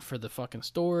moolah for the fucking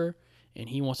store, and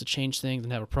he wants to change things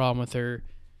and have a problem with her.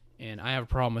 And I have a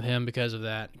problem with him because of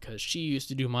that, because she used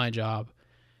to do my job,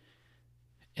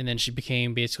 and then she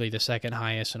became basically the second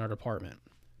highest in our department.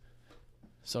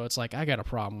 So it's like, I got a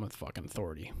problem with fucking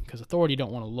authority, because authority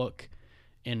don't want to look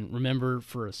and remember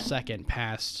for a second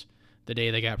past the day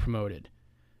they got promoted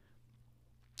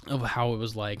of how it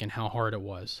was like and how hard it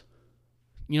was.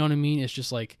 You know what I mean? It's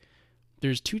just like,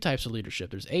 there's two types of leadership.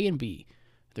 There's A and B.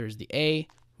 There's the A,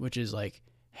 which is like,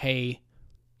 hey,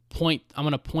 I'm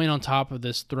going to point on top of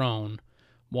this throne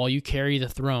while you carry the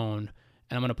throne,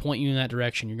 and I'm going to point you in that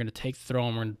direction. You're going to take the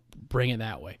throne, we're going to bring it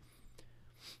that way.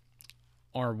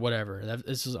 Or whatever.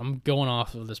 I'm going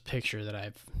off of this picture that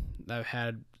I've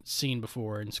had seen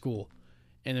before in school.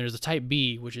 And there's the type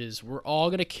B, which is, we're all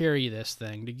going to carry this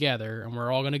thing together, and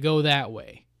we're all going to go that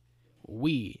way.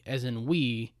 We, as in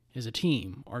we, as a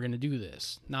team, are going to do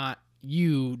this. Not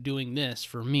you doing this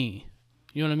for me.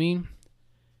 You know what I mean?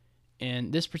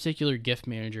 And this particular gift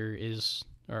manager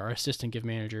or our assistant gift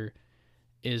manager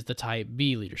is the type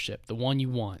B leadership. The one you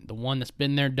want. The one that's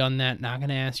been there, done that, not going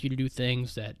to ask you to do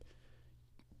things that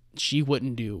she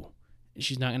wouldn't do.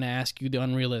 She's not going to ask you the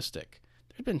unrealistic.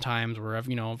 There's been times where I've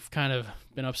kind of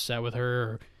been upset with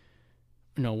her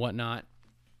or, whatnot.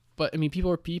 But, I mean,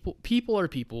 people are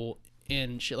people,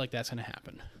 and shit like that's going to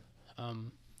happen.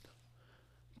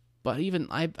 But even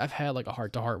I've had like a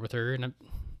heart-to-heart with her, and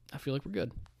I feel like we're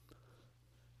good.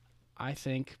 I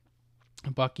think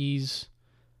Buc-ee's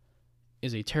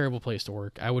is a terrible place to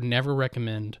work. I would never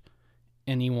recommend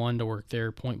anyone to work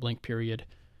there, point blank, period.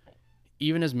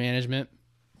 Even as management,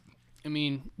 I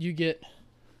mean, you get,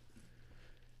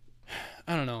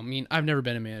 I don't know, I mean, I've never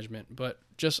been in management, but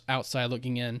just outside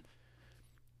looking in,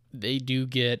 they do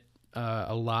get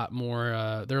a lot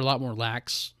more, they're a lot more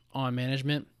lax on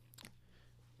management.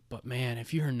 But man,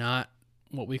 if you're not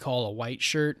what we call a white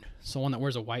shirt, someone that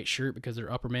wears a white shirt because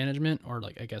they're upper management, or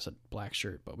like, I guess a black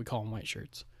shirt, but we call them white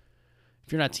shirts.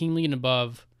 If you're not team lead and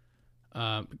above,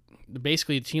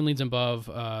 basically the team leads and above,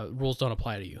 rules don't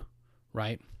apply to you.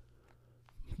 Right?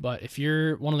 But if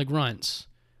you're one of the grunts,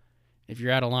 if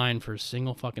you're out of line for a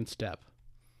single fucking step,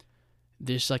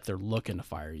 it's like they're looking to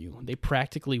fire you. They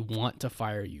practically want to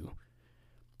fire you.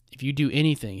 If you do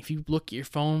anything, if you look at your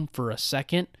phone for a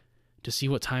second to see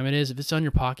what time it is, if it's on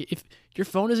your pocket, if your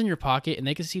phone is in your pocket and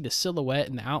they can see the silhouette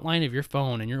and the outline of your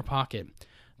phone in your pocket,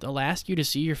 they'll ask you to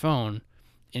see your phone,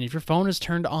 and if your phone is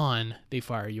turned on, they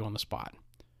fire you on the spot.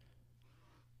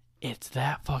 It's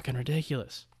that fucking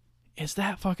ridiculous. It's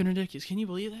that fucking ridiculous. Can you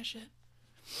believe that shit?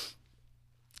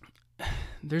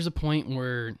 There's a point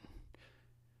where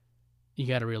you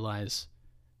got to realize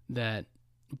that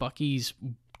Buc-ee's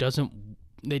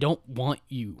they don't want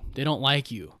you. They don't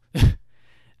like you.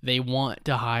 They want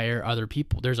to hire other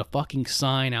people. There's a fucking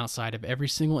sign outside of every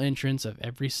single entrance of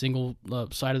every single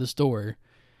side of the store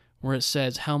where it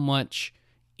says how much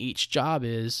each job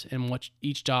is and what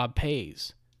each job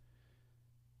pays.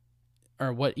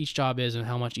 Or what each job is and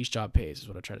how much each job pays is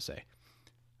what I try to say.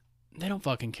 They don't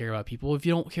fucking care about people. If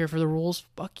you don't care for the rules,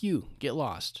 fuck you. Get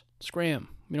lost. Scram.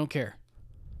 We don't care.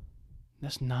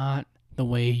 That's not the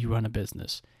way you run a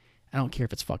business. I don't care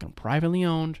if it's fucking privately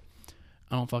owned.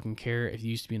 I don't fucking care if you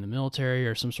used to be in the military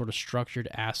or some sort of structured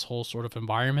asshole sort of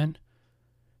environment.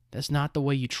 That's not the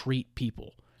way you treat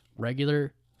people.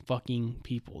 Regular fucking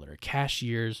people that are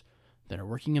cashiers, that are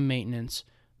working in maintenance,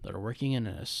 that are working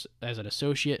as an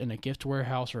associate in a gift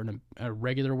warehouse or in a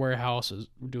regular warehouse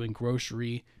doing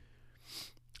grocery.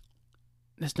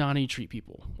 That's not how you treat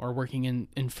people. Or working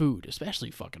in food,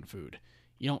 especially fucking food.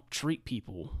 You don't treat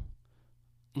people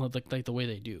like the way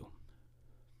they do.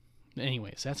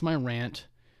 Anyways, that's my rant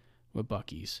with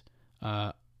Buc-ee's.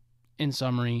 In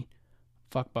summary,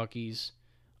 fuck Buc-ee's,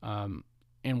 and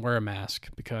wear a mask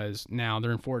because now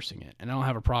they're enforcing it. And I don't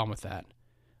have a problem with that.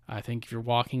 I think if you're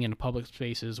walking into public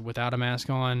spaces without a mask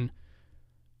on,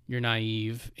 you're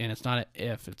naive, and it's not an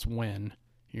if, it's when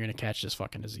you're going to catch this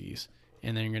fucking disease.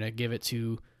 And then you're going to give it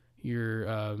to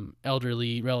your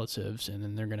elderly relatives, and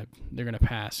then they're going to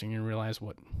pass, and you're going to realize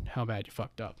how bad you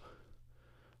fucked up.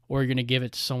 Or you're going to give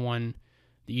it to someone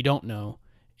that you don't know,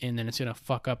 and then it's going to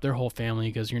fuck up their whole family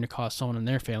because you're going to cause someone in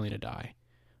their family to die.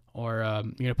 Or you're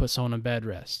going to put someone on bed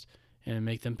rest and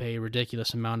make them pay a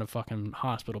ridiculous amount of fucking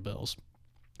hospital bills.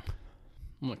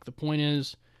 Look, the point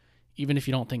is, even if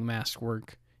you don't think masks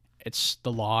work, it's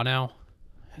the law now.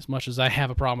 As much as I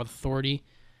have a problem with authority,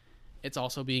 it's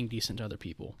also being decent to other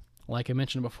people. Like I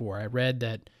mentioned before, I read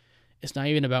that it's not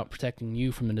even about protecting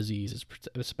you from the disease.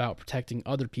 It's about protecting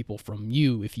other people from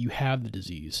you if you have the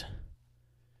disease.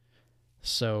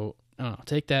 So, I don't know,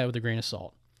 take that with a grain of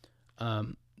salt.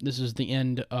 This is the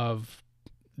end of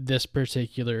this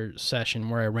particular session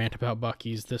where I rant about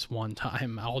Buc-ee's this one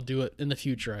time. I'll do it in the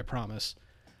future, I promise.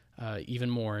 Even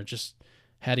more. Just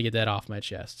had to get that off my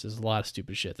chest. There's a lot of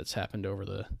stupid shit that's happened over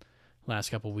the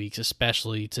last couple weeks,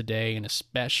 especially today and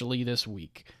especially this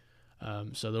week.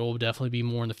 So there will definitely be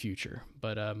more in the future.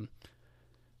 But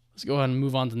let's go ahead and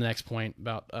move on to the next point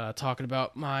about talking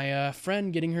about my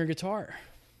friend getting her guitar.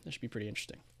 That should be pretty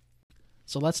interesting.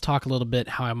 So let's talk a little bit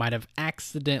how I might have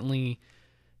accidentally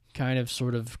kind of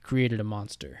sort of created a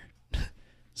monster.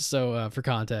 So for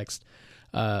context,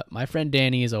 my friend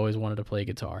Danny has always wanted to play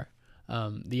guitar.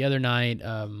 The other night,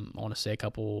 I want to say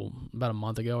about a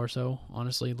month ago or so,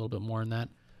 honestly, a little bit more than that.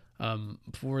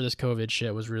 Before this COVID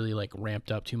shit was really like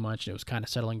ramped up too much and it was kind of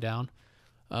settling down.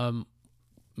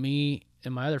 Me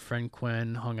and my other friend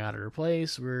Quinn hung out at her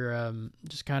place. We were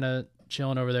just kind of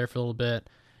chilling over there for a little bit.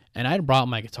 And I had brought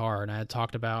my guitar and I had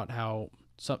talked about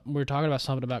we were talking about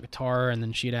something about guitar, and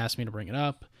then she had asked me to bring it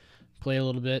up, play a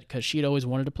little bit, because she'd always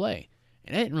wanted to play.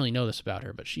 And I didn't really know this about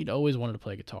her, but she'd always wanted to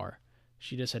play guitar.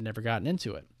 She just had never gotten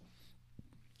into it.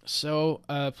 So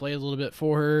played a little bit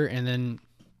for her, and then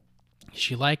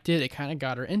she liked it. It kind of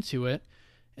got her into it.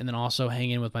 And then also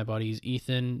hanging with my buddies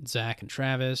Ethan, Zach, and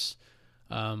Travis.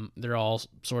 They're all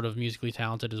sort of musically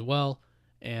talented as well.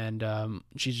 And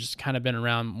she's just kind of been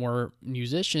around more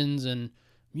musicians and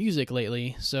music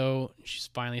lately, so she's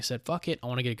finally said, fuck it, I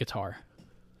want to get a guitar.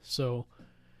 So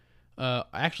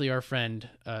actually our friend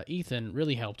Ethan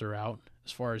really helped her out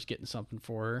as far as getting something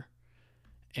for her,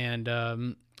 and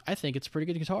I think it's a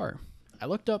pretty good guitar. I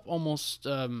looked up almost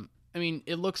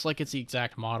it looks like it's the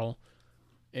exact model.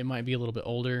 It might be a little bit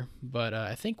older, but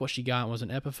I think what she got was an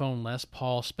Epiphone Les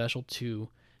Paul Special 2,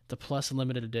 the Plus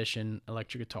Limited Edition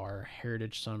electric guitar,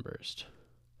 Heritage Sunburst.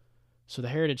 So the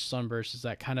Heritage Sunburst is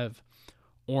that kind of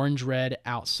orange-red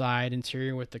outside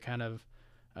interior with the kind of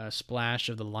splash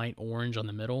of the light orange on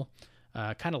the middle.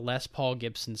 Kind of Les Paul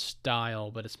Gibson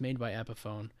style, but it's made by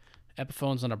Epiphone.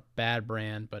 Epiphone's not a bad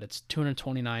brand, but it's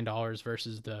 $229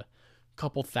 versus the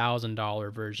couple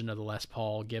 $1,000 version of the Les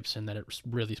Paul Gibson that it's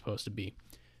really supposed to be. It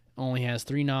only has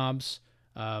 3 knobs.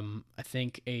 I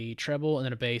think a treble and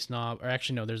then a bass knob. Or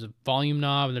actually, no, there's a volume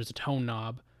knob and there's a tone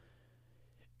knob.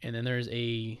 And then there's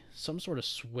some sort of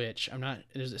switch.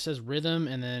 It says rhythm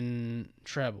and then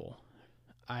treble.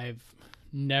 I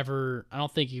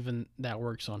don't think even that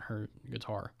works on her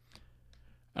guitar.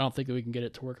 I don't think that we can get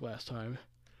it to work last time.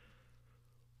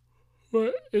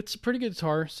 But it's a pretty good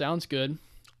guitar. Sounds good.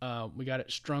 We got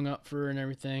it strung up for her and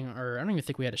everything. Or I don't even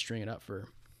think we had to string it up for her.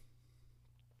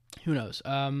 Who knows?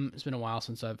 It's been a while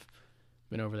since I've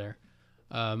been over there.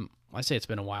 I say it's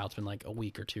been a while. It's been like a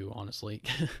week or two, honestly.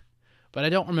 But I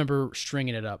don't remember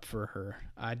stringing it up for her.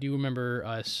 I do remember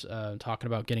us talking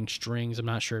about getting strings. I'm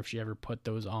not sure if she ever put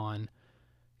those on,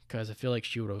 because I feel like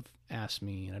she would have asked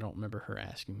me, and I don't remember her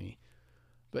asking me.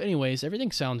 But anyways,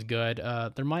 everything sounds good.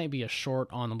 There might be a short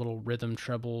on the little rhythm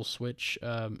treble switch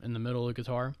in the middle of the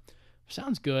guitar.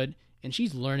 Sounds good, and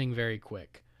she's learning very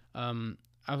quick.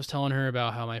 I was telling her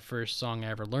about how my first song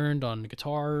I ever learned on the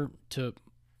guitar to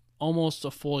almost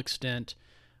a full extent,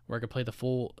 where I could play the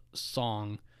full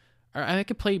song. I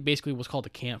could play basically what's called the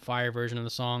campfire version of the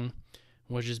song,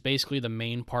 which is basically the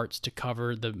main parts to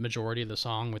cover the majority of the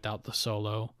song without the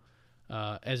solo,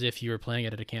 as if you were playing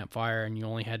it at a campfire and you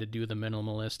only had to do the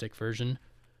minimalistic version.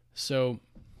 So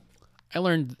I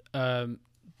learned,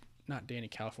 not Danny,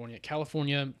 California. Sorry,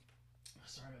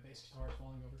 my bass guitar is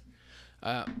falling over.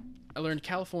 I learned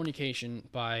Californication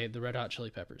by the Red Hot Chili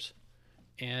Peppers.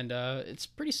 And it's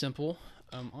pretty simple,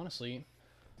 honestly.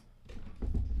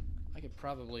 I could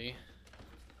probably...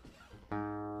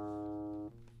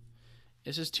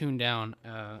 This is tuned down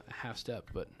a half step,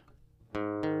 but...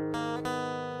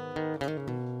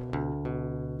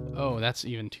 Oh, that's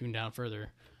even tuned down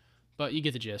further. But you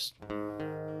get the gist. I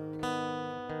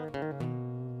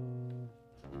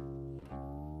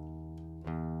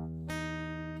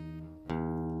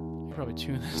could probably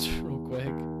tune this real quick.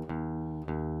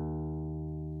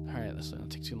 Alright, this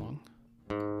won't take too long.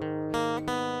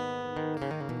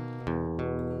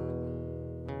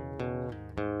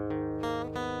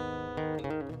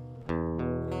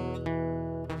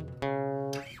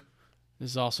 This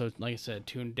is also, like I said,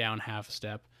 tuned down half a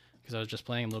step, because I was just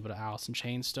playing a little bit of Alice in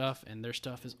Chains stuff, and their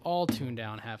stuff is all tuned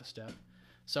down half a step.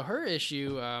 So her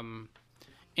issue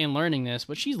in learning this,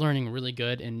 but she's learning really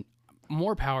good, and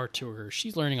more power to her.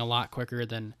 She's learning a lot quicker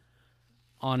than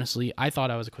honestly, I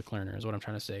thought I was a quick learner is what I'm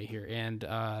trying to say here. And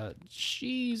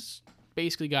she's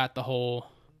basically got the whole...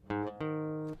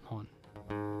 Hold on.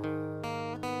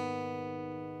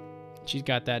 She's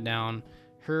got that down.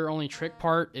 Her only trick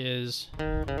part is...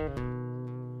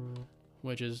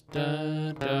 which is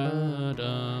da da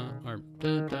da or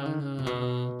da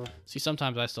da. See,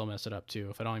 sometimes I still mess it up too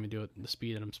if I don't even do it the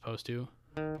speed that I'm supposed to.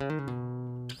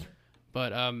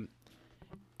 But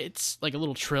it's like a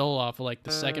little trill off of like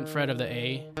the second fret of the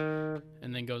A,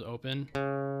 and then goes open,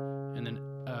 and then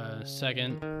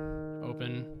second,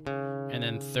 open, and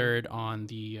then third on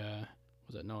the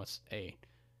was it? No, it's A.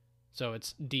 So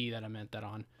it's D that I meant that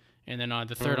on, and then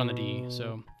the third on the D.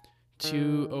 So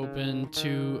 2 open,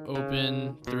 2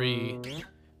 open, 3.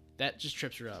 That just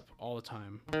trips her up all the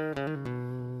time.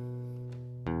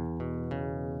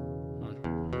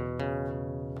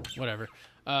 Whatever.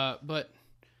 But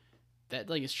that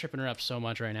like is tripping her up so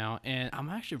much right now, and I'm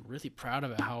actually really proud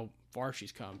of how far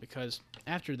she's come, because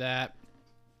after that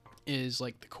is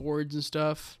like the chords and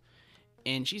stuff,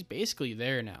 and she's basically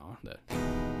there now.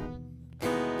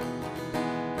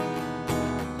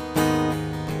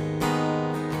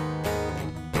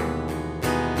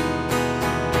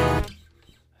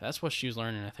 That's what she was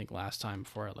learning, I think, last time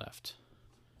before I left.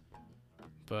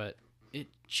 But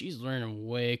she's learning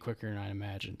way quicker than I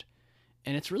imagined.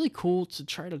 And it's really cool to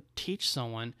try to teach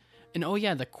someone. And oh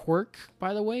yeah, the quirk,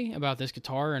 by the way, about this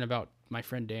guitar and about my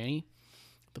friend Danny,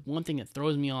 the one thing that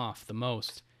throws me off the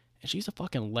most is she's a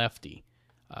fucking lefty.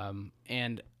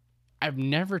 And I've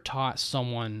never taught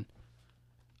someone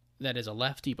that is a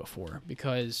lefty before,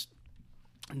 because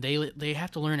they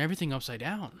have to learn everything upside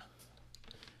down.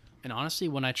 And honestly,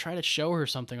 when I try to show her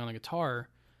something on the guitar,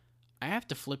 I have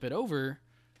to flip it over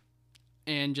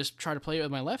and just try to play it with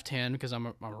my left hand because I'm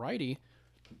a righty.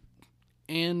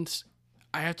 And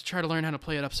I have to try to learn how to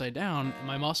play it upside down. And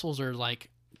my muscles are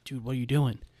like, dude, what are you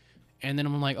doing? And then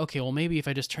I'm like, okay, well, maybe if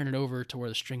I just turn it over to where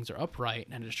the strings are upright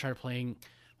and I just try playing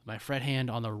with my fret hand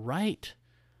on the right,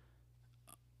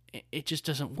 it just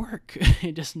doesn't work.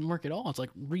 It doesn't work at all. It's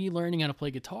like relearning how to play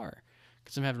guitar,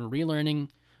 because I'm relearning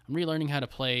how to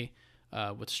play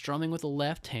with strumming with the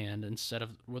left hand instead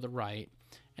of with the right,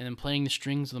 and then playing the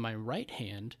strings with my right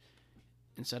hand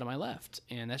instead of my left.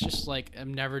 And that's just like, I've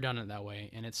never done it that way,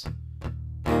 and it's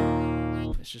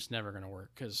just never gonna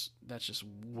work, because that's just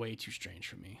way too strange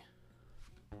for me.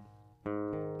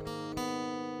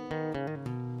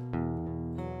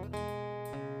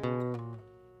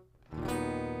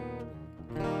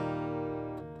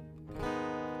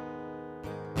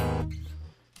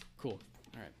 Cool.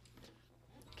 All right.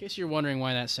 In case you're wondering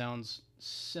why that sounds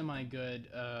semi-good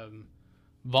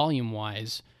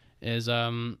volume-wise, is I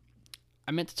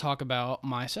meant to talk about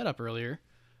my setup earlier.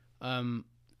 I'm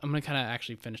going to kind of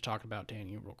actually finish talking about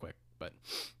Danny real quick. But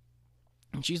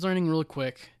she's learning really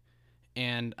quick,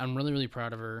 and I'm really, really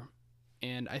proud of her.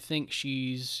 And I think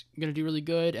she's going to do really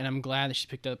good, and I'm glad that she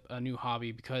picked up a new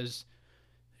hobby, because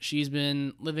she's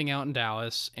been living out in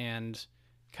Dallas and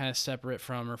kind of separate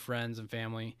from her friends and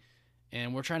family.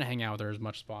 And we're trying to hang out with her as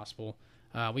much as possible.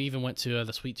 We even went to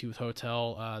the Sweet Tooth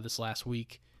Hotel this last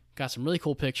week. Got some really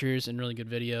cool pictures and really good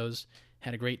videos.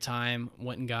 Had a great time.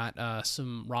 Went and got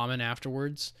some ramen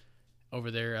afterwards over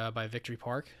there by Victory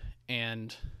Park.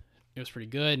 And it was pretty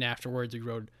good. And afterwards, we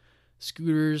rode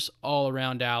scooters all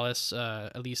around Dallas,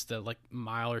 at least the like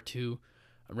mile or two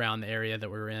around the area that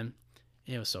we were in.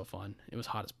 It was so fun. It was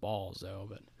hot as balls, though.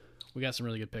 But we got some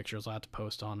really good pictures I'll have to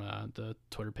post on the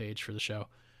Twitter page for the show.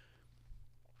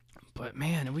 But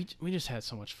man, we just had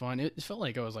so much fun. It felt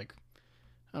like I was like,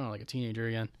 I don't know, like a teenager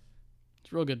again.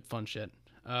 It's real good fun shit.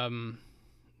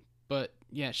 But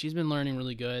yeah, she's been learning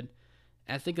really good.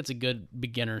 I think it's a good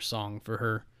beginner song for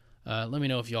her. Let me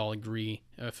know if y'all agree,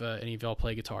 if any of y'all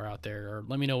play guitar out there, or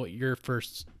let me know what your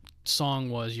first song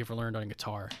was you ever learned on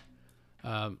guitar.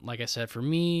 Like I said, for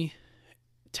me,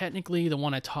 technically the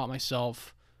one I taught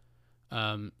myself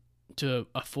to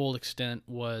a full extent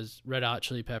was Red Hot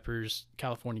Chili Peppers'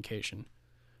 Californication.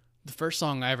 The first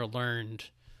song I ever learned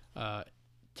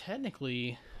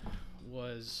technically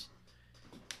was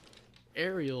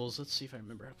Aerials. Let's see if I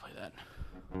remember how to play that.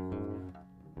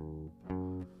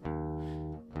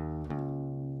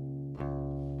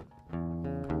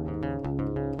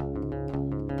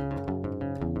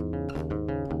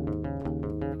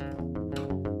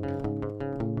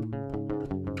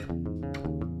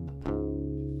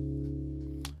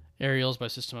 Aerials by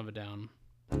System of a Down.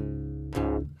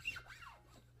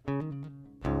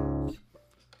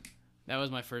 That was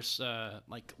my first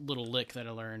like little lick that I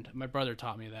learned. My brother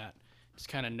taught me that. Just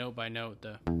kind of note by note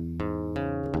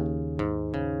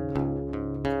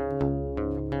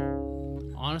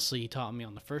honestly, he taught me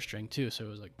on the first string too, so it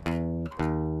was like.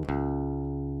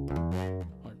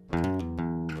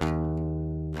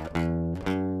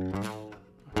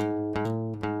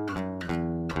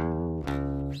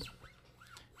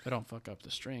 If I don't fuck up the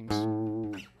strings.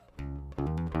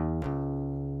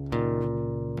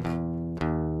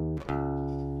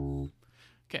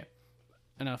 Okay.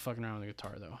 Enough fucking around with the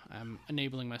guitar, though. I'm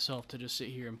enabling myself to just sit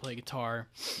here and play guitar.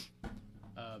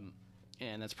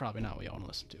 And that's probably not what y'all want to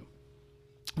listen to.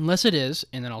 Unless it is,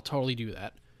 and then I'll totally do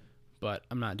that. But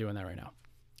I'm not doing that right now.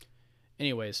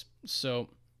 Anyways, so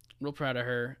real proud of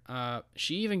her.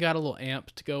 She even got a little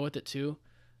amp to go with it, too.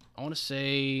 I want to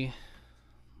say...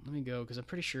 Let me go, because I'm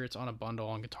pretty sure it's on a bundle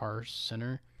on Guitar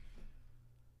Center.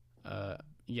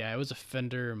 Yeah, it was a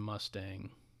Fender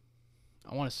Mustang.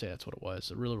 I want to say that's what it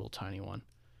was. A really little tiny one.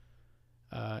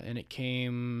 And it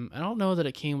came... I don't know that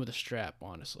it came with a strap,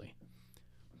 honestly.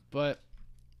 But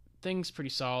thing's pretty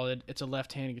solid. It's a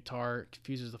left-handed guitar. It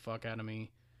confuses the fuck out of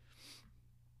me.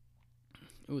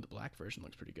 Ooh, the black version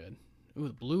looks pretty good. Ooh,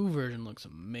 the blue version looks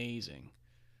amazing.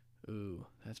 Ooh,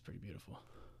 that's pretty beautiful.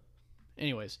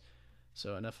 Anyways,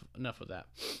 so enough of that.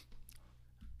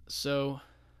 So,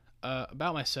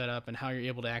 about my setup and how you're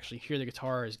able to actually hear the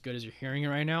guitar as good as you're hearing it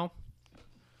right now.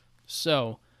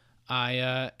 So,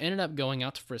 I ended up going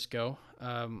out to Frisco.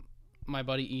 My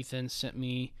buddy Ethan sent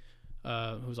me,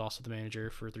 who's also the manager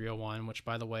for 301, which,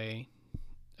 by the way,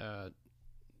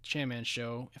 Chairman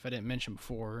Show, if I didn't mention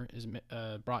before, is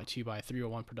brought to you by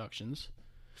 301 Productions.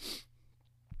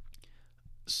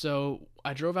 So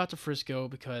I drove out to Frisco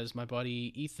because my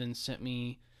buddy Ethan sent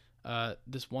me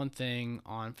this one thing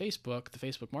on Facebook, the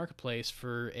Facebook Marketplace,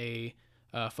 for a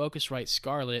Focusrite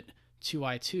Scarlett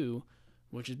 2i2,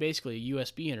 which is basically a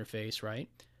USB interface, right?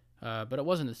 But it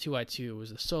wasn't the 2i2, it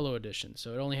was the Solo Edition.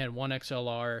 So it only had one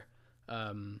XLR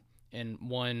and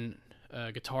one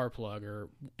guitar plug, or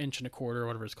 1.25 inch, or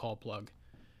whatever it's called, plug.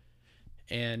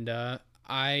 And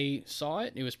I saw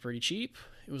it. It was pretty cheap.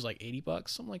 It was like $80,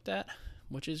 something like that,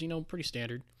 which is, pretty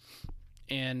standard.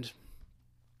 And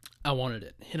I wanted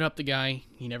it. Hit up the guy.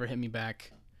 He never hit me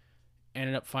back.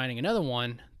 Ended up finding another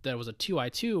one that was a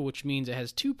 2i2, which means it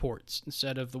has 2 ports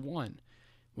instead of the one,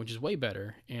 which is way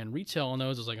better. And retail on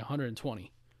those is like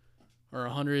 120, or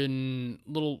 100 and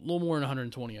little more than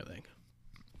 120, I think.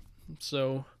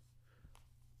 So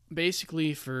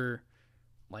basically, for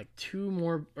like 2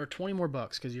 more or 20 more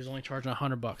bucks, because he was only charging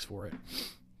 $100 for it,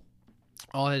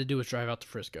 all I had to do was drive out to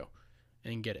Frisco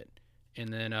and get it.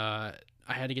 And then I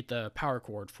had to get the power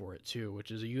cord for it too,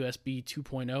 which is a USB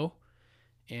 2.0,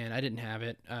 and I didn't have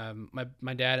it.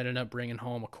 My dad ended up bringing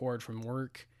home a cord from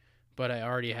work, but I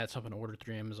already had something ordered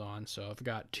through Amazon, so I've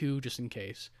got 2 just in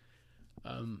case.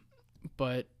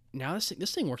 But now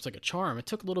this thing works like a charm. It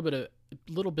took a little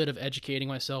bit of educating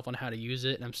myself on how to use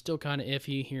it, and I'm still kind of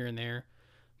iffy here and there.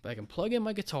 But I can plug in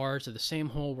my guitar to the same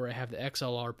hole where I have the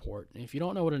XLR port. And if you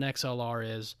don't know what an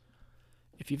XLR is,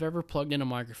 if you've ever plugged in a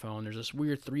microphone, there's this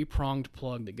weird 3-pronged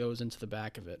plug that goes into the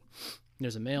back of it.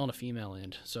 There's a male and a female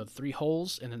end. So 3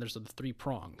 holes, and then there's the 3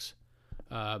 prongs.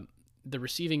 The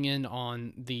receiving end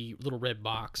on the little red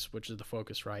box, which is the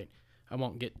Focusrite, I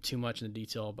won't get too much into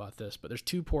detail about this, but there's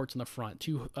 2 ports in the front,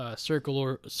 2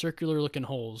 circular-looking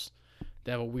holes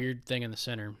that have a weird thing in the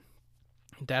center.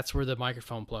 That's where the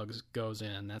microphone plug goes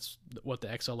in. That's what the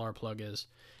XLR plug is.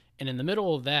 And in the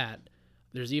middle of that,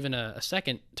 there's even a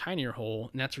second tinier hole,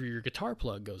 and that's where your guitar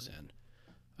plug goes in.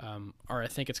 Or I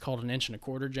think it's called an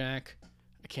 1.25 inch jack.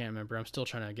 I can't remember. I'm still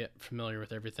trying to get familiar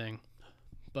with everything.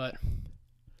 But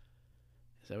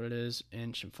is that what it is?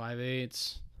 1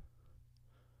 5/8.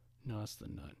 No, that's the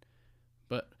nut.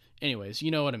 But anyways,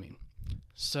 you know what I mean.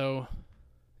 So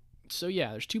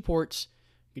yeah, there's 2 ports.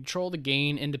 You control the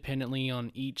gain independently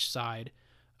on each side.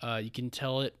 You can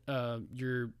tell it,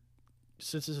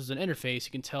 since this is an interface,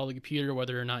 you can tell the computer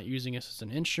whether or not using this as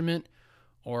an instrument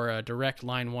or a direct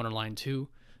line 1 or line 2.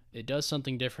 It does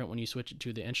something different when you switch it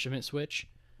to the instrument switch.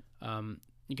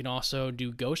 You can also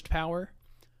do ghost power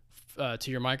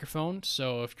to your microphone.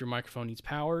 So if your microphone needs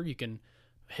power, you can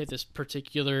hit this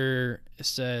particular, it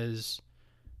says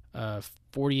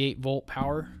 48 volt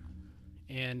power,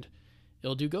 and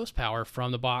it'll do ghost power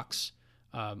from the box,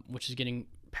 which is getting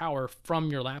power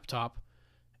from your laptop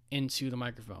into the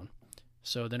microphone.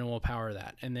 So then it will power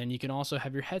that. And then you can also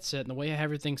have your headset. And the way I have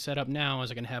everything set up now is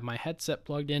I can have my headset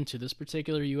plugged into this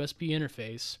particular USB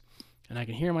interface, and I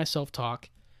can hear myself talk.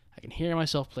 I can hear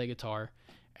myself play guitar.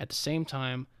 At the same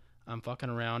time, I'm fucking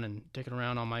around and dicking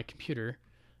around on my computer.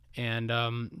 And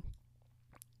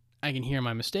I can hear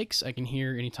my mistakes. I can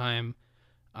hear anytime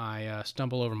I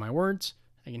stumble over my words.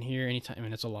 I can hear anytime,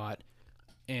 it's a lot.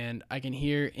 and I can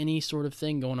hear any sort of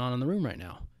thing going on in the room right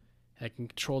now. I can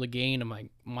control the gain of my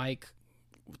mic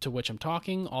to which I'm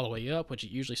talking all the way up, which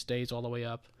it usually stays all the way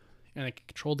up, and I can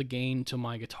control the gain to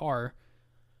my guitar,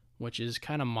 which is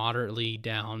kind of moderately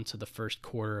down to the first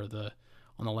quarter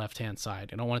on the left-hand side.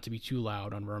 I don't want it to be too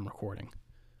loud when I'm recording,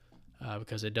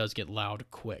 because it does get loud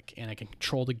quick, and I can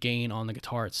control the gain on the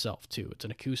guitar itself too. It's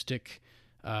an acoustic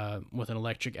with an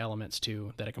electric elements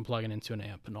too that I can plug into an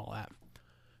amp and all that.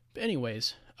 But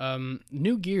anyways,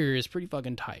 new gear is pretty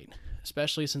fucking tight,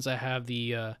 especially since I have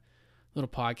the little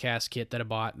podcast kit that I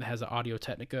bought that has an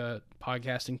Audio-Technica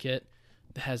podcasting kit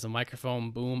that has the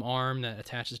microphone boom arm that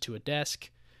attaches to a desk,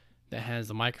 that has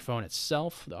the microphone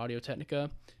itself, the Audio-Technica.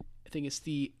 I think it's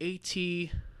the AT,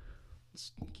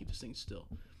 let's keep this thing still,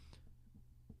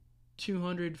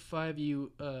 2005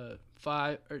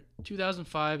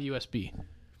 USB.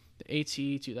 The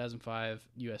AT 2005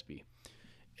 USB.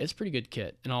 It's a pretty good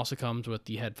kit. It also comes with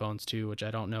the headphones too, which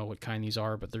I don't know what kind these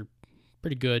are, but they're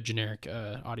pretty good generic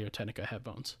Audio-Technica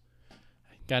headphones.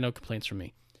 Got no complaints from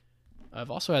me. I've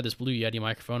also had this Blue Yeti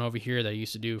microphone over here that I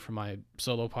used to do for my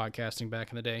solo podcasting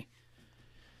back in the day.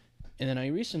 And then I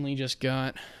recently just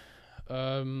got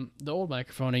the old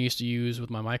microphone I used to use with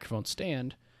my microphone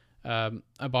stand.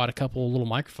 I bought a couple little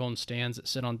microphone stands that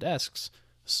sit on desks.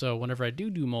 So whenever I do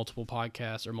multiple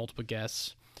podcasts or multiple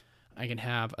guests, I can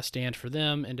have a stand for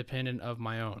them independent of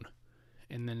my own.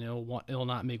 And then it'll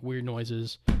not make weird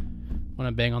noises when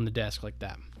I bang on the desk like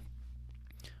that.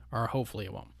 Or hopefully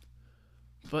it won't.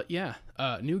 But yeah,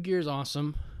 new gear is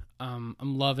awesome. I'm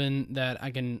loving that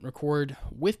I can record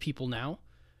with people now.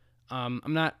 I'm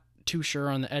not too sure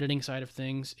on the editing side of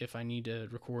things if I need to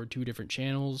record 2 different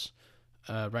channels.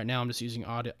 Right now I'm just using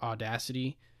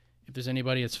Audacity. If there's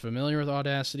anybody that's familiar with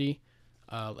Audacity,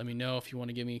 let me know if you want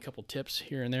to give me a couple tips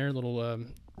here and there, little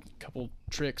couple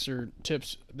tricks or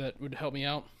tips that would help me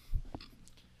out.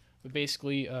 But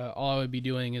basically, all I would be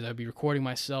doing is I'd be recording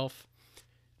myself,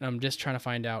 and I'm just trying to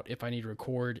find out if I need to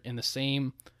record in the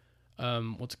same,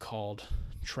 what's it called,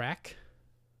 track?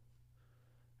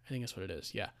 I think that's what it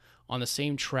is, yeah. On the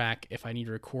same track if I need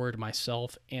to record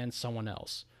myself and someone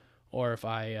else, or if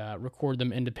I record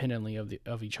them independently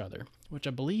of each other, which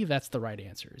I believe that's the right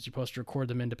answer. Is you're supposed to record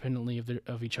them independently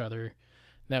of each other.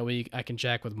 That way I can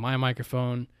jack with my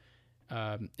microphone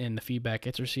and the feedback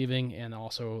it's receiving, and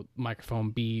also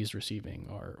microphone B is receiving,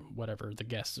 or whatever, the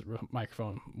guest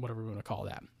microphone, whatever we want to call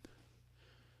that.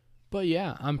 But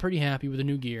yeah, I'm pretty happy with the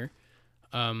new gear.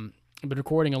 I've been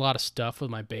recording a lot of stuff with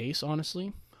my bass,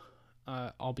 honestly.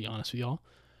 I'll be honest with y'all.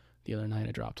 The other night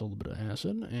I dropped a little bit of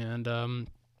acid, and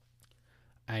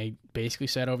I basically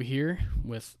sat over here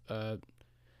with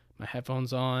my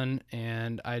headphones on,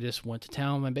 and I just went to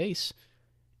town with my bass,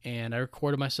 and I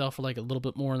recorded myself for like a little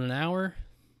bit more than an hour.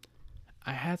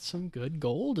 I had some good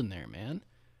gold in there, man.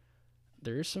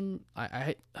 There's some,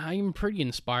 I'm pretty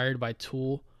inspired by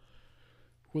Tool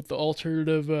with the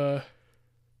alternative,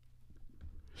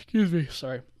 excuse me,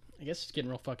 sorry. I guess it's getting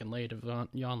real fucking late. I've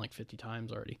yawned like 50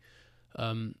 times already.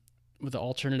 With the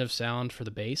alternative sound for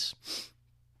the bass.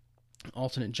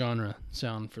 Alternate genre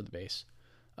sound for the bass,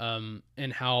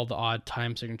 and how the odd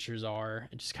time signatures are.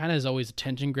 It just kind of is always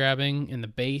attention grabbing, and the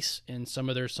bass in some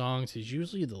of their songs is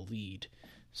usually the lead.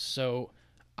 So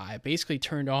I basically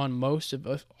turned on most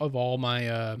of all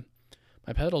my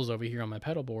my pedals over here on my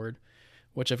pedal board,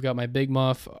 which I've got my Big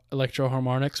Muff Electro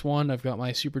Harmonics one. I've got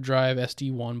my Super Drive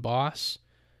S.1 Boss.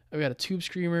 I've got a Tube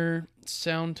Screamer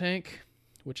Sound Tank,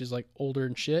 which is like older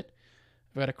and shit.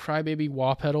 I've got a Crybaby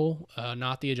wah pedal,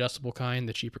 not the adjustable kind,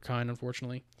 the cheaper kind,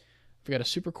 unfortunately. I've got a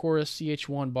Super Chorus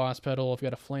CH1 Boss pedal. I've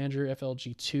got a Flanger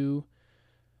FLG2.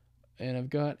 And I've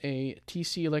got a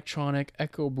TC Electronic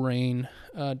Echo Brain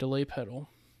delay pedal.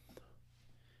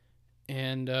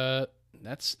 And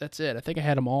that's it. I think I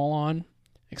had them all on,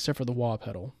 except for the wah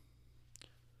pedal.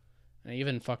 And I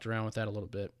even fucked around with that a little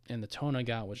bit. And the tone I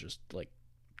got was just, like,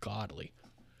 godly.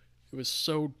 It was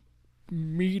so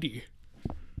meaty.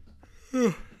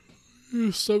 It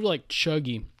was so, like,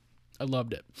 chuggy. I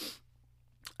loved it.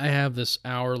 I have this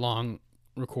hour-long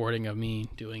recording of me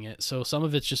doing it. So some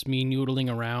of it's just me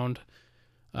noodling around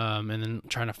and then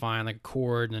trying to find, like, a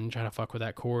chord and then trying to fuck with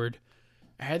that chord.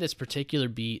 I had this particular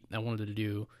beat I wanted to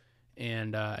do,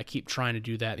 and I keep trying to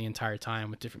do that the entire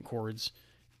time with different chords.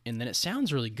 And then it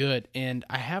sounds really good. And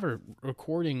I have a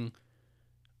recording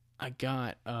I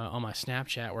got on my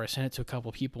Snapchat where I sent it to a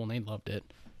couple people, and they loved it.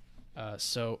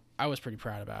 So I was pretty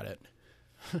proud about it.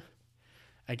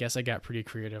 I guess I got pretty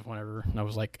creative whenever I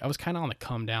was kind of on the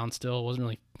come down still. Wasn't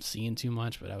really seeing too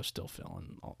much, but I was still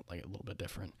feeling like a little bit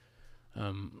different.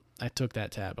 I took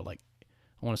that tab at I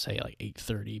want to say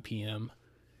 8:30 p.m.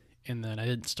 And then I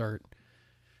didn't start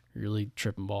really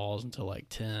tripping balls until like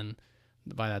 10.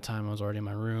 By that time, I was already in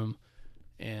my room,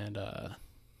 and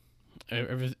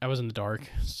I was in the dark,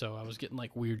 so I was getting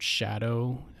like weird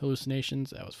shadow hallucinations.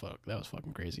 That was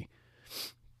fucking crazy.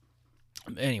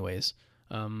 Anyways,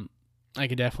 I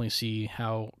could definitely see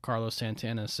how Carlos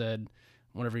Santana said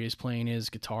whenever he was playing his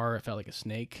guitar, it felt like a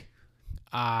snake.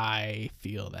 I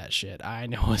feel that shit. I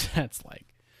know what that's like,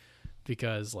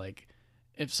 because like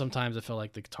if sometimes I felt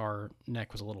like the guitar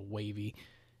neck was a little wavy,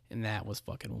 and that was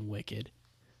fucking wicked.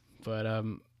 But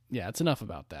yeah, it's enough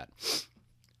about that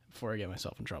before I get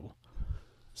myself in trouble.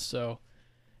 So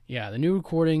yeah, the new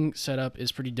recording setup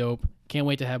is pretty dope. Can't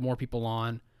wait to have more people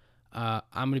on. I'm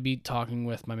going to be talking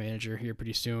with my manager here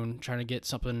pretty soon, trying to get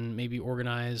something maybe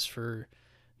organized for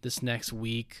this next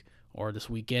week or this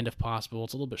weekend if possible.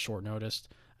 It's a little bit short notice.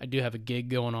 I do have a gig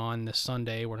going on this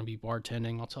Sunday. We're going to be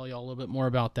bartending. I'll tell you all a little bit more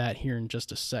about that here in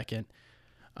just a second.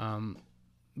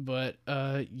 But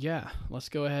yeah, let's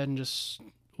go ahead and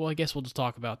I guess we'll just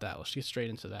talk about that. Let's get straight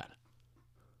into that.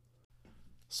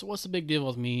 So what's the big deal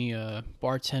with me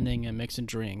bartending and mixing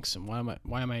drinks, and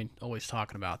why am I always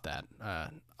talking about that a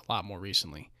lot more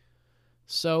recently?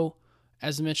 So,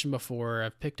 as I mentioned before,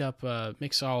 I've picked up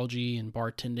mixology and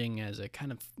bartending as a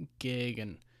kind of gig,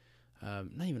 and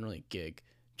not even really a gig,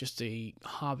 just a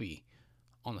hobby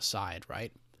on the side,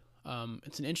 right?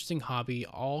 It's an interesting hobby.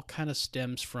 All kind of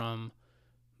stems from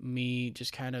me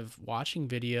just kind of watching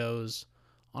videos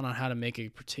on how to make a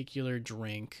particular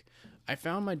drink. I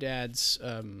found my dad's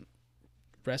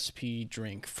recipe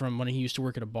drink from when he used to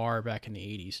work at a bar back in the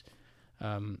 80s.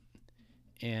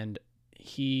 And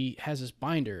he has this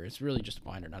binder. It's really just a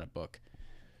binder, not a book.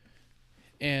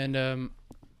 And I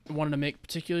wanted to make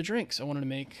particular drinks. I wanted to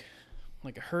make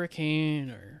like a hurricane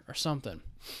or something.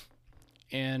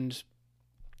 And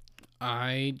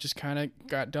I just kind of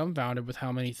got dumbfounded with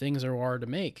how many things there are to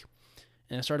make.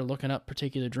 And I started looking up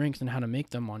particular drinks and how to make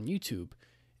them on YouTube.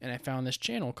 And I found this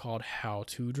channel called How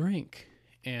to Drink.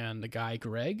 And the guy,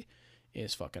 Greg,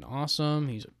 is fucking awesome.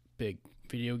 He's a big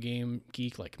video game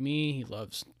geek like me. He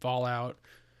loves Fallout.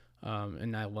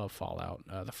 And I love Fallout,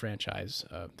 the franchise,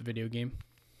 the video game.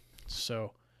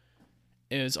 So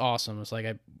it was awesome. It's like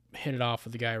I hit it off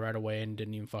with the guy right away and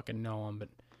didn't even fucking know him. But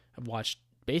I've watched,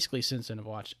 basically since then, I've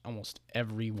watched almost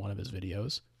every one of his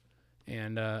videos.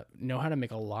 And know how to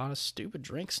make a lot of stupid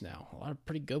drinks now. A lot of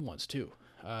pretty good ones, too.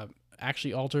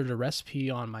 Actually altered a recipe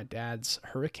on my dad's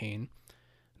hurricane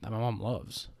that my mom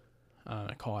loves.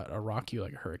 I call it a rock you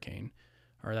like a hurricane.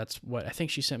 Or that's what, I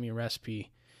think she sent me a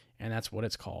recipe, and that's what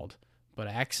it's called. But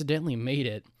I accidentally made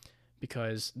it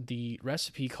because the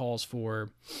recipe calls for,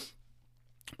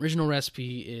 original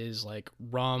recipe is like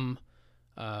rum,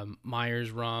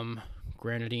 Myers rum,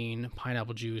 grenadine,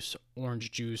 pineapple juice,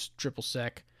 orange juice, triple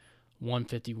sec,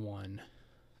 151.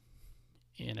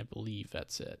 And I believe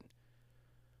that's it.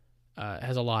 It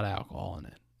has a lot of alcohol in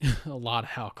it. A lot of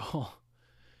alcohol.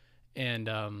 And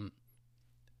I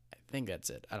think that's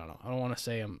it. I don't know. I don't want to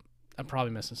say I'm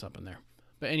probably missing something there.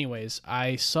 But anyways,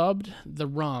 I subbed the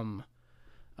rum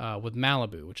with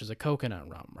Malibu, which is a coconut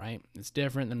rum, right? It's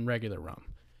different than regular rum.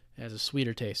 It has a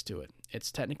sweeter taste to it.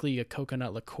 It's technically a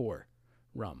coconut liqueur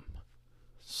rum.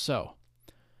 So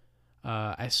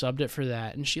I subbed it for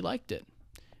that, and she liked it.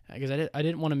 Because I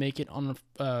didn't want to make it on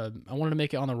I wanted to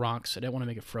make it on the rocks. I didn't want to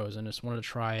make it frozen. I just wanted to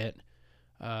try it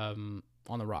on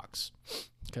the rocks.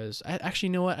 Because I actually,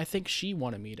 you know what? I think she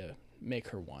wanted me to make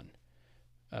her one.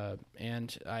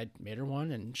 And I made her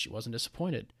one, and she wasn't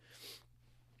disappointed.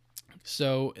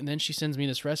 So, and then she sends me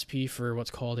this recipe for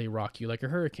what's called a rock you like a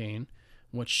hurricane,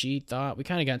 which she thought, we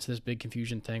kind of got into this big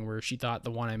confusion thing where she thought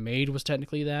the one I made was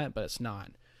technically that, but it's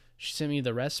not. She sent me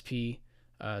the recipe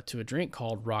to a drink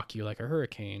called Rock You Like a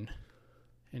Hurricane,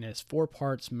 and it's 4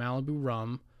 parts Malibu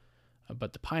rum,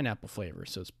 but the pineapple flavor.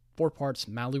 So it's 4 parts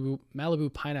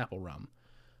Malibu pineapple rum,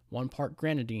 1 part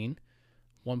grenadine,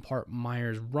 1 part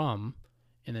Myers rum,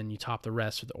 and then you top the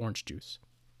rest with the orange juice.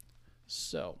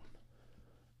 So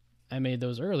I made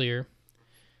those earlier,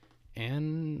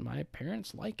 and my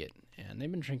parents like it, and they've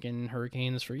been drinking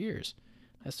hurricanes for years.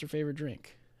 That's their favorite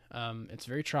drink. It's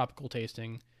very tropical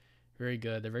tasting. Very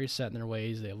good. They're very set in their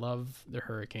ways. They love their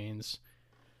hurricanes.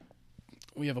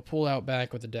 We have a pool out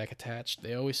back with a deck attached.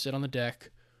 They always sit on the deck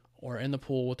or in the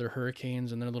pool with their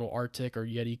hurricanes and their little Arctic or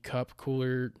Yeti cup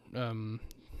cooler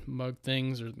mug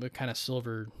things, or the kind of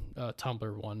silver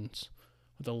tumbler ones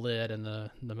with the lid and the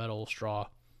metal straw.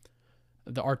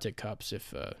 The Arctic cups,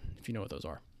 if you know what those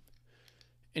are.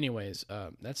 Anyways,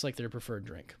 that's like their preferred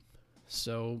drink.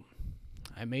 So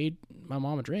I made my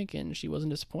mom a drink, and she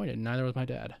wasn't disappointed. Neither was my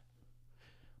dad.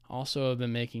 Also, I've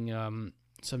been making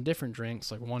some different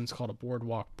drinks. Like one's called a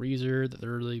Boardwalk Breezer that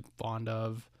they're really fond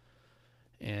of.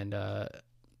 And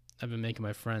I've been making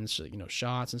my friends,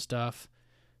 shots and stuff.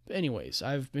 But anyways,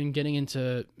 I've been getting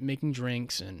into making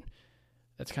drinks, and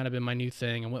that's kind of been my new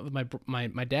thing. I went with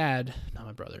my dad, not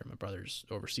my brother. My brother's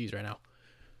overseas right now.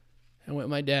 I went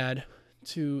with my dad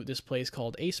to this place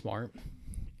called S.1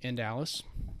 in Dallas.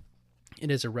 It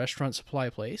is a restaurant supply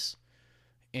place.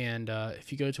 And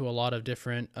if you go to a lot of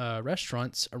different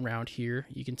restaurants around here,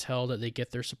 you can tell that they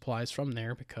get their supplies from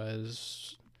there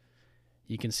because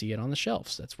you can see it on the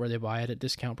shelves. That's where they buy it at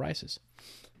discount prices.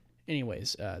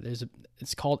 Anyways,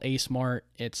 it's called A-Smart.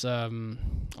 It's I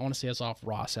want to say it's off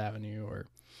Ross Avenue or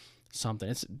something.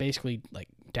 It's basically like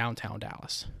downtown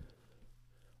Dallas,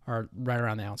 or right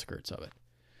around the outskirts of it.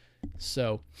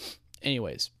 So,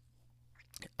 anyways,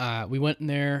 we went in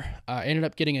there. I ended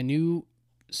up getting a new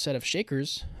set of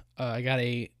shakers. I got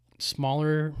a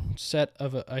smaller set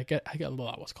of I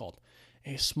got what's called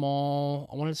a small.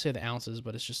 I wanted to say the ounces,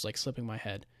 but it's just like slipping my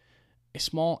head. A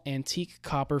small antique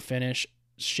copper finish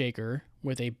shaker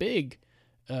with a big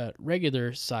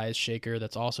regular size shaker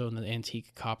that's also in the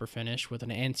antique copper finish, with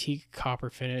an antique copper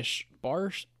finish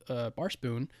bar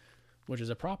spoon, which is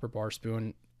a proper bar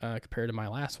spoon compared to my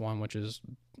last one, which is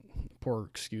poor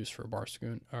excuse for a bar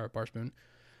spoon.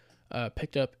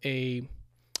 Picked up a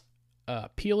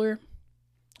peeler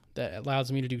that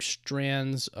allows me to do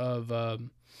strands of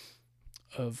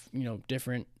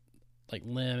different, like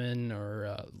lemon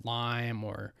or lime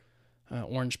or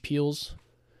orange peels.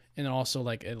 And then also,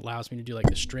 like, it allows me to do, like,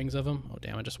 the strings of them. Oh,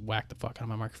 damn, I just whacked the fuck out of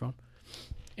my microphone.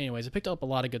 Anyways, I picked up a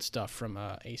lot of good stuff from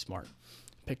A-Smart.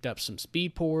 Picked up some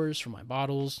speed pours for my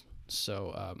bottles,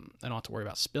 so I don't have to worry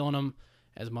about spilling them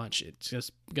as much. It's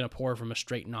just going to pour from a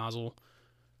straight nozzle.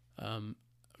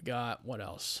 Got, what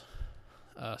else?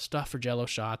 Stuff for Jello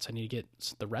shots. I need to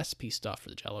get the recipe stuff for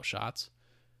the Jello shots.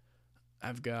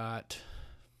 I've got...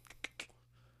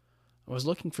 I was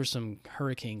looking for some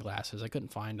hurricane glasses. I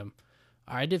couldn't find them.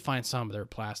 I did find some, but they were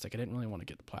plastic. I didn't really want to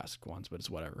get the plastic ones, but it's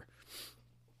whatever.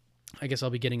 I guess I'll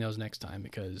be getting those next time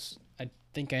because I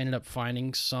think I ended up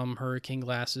finding some hurricane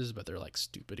glasses, but they're like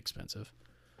stupid expensive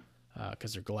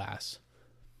because they're glass.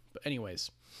 But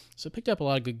anyways, so I picked up a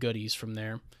lot of good goodies from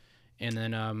there, and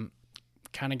then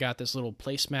kind of got this little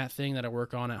placemat thing that I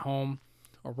work on at home,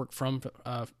 or work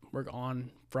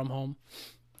on from home,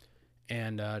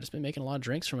 and just been making a lot of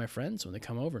drinks for my friends when they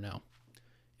come over now.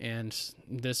 And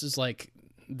this is like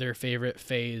their favorite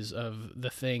phase of the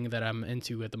thing that I'm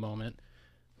into at the moment.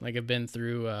 Like, I've been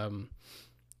through, I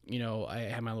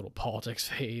had my little politics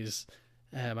phase.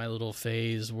 I had my little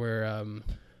phase where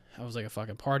I was like a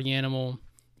fucking party animal.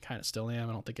 Kind of still am.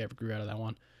 I don't think I ever grew out of that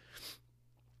one.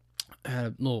 I had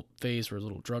a little phase where I was a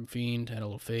little drug fiend. I had a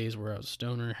little phase where I was a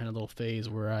stoner. I had a little phase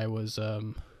where I was,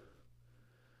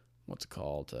 what's it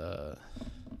called? I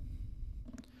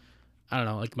don't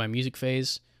know, like my music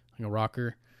phase, like a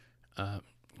rocker.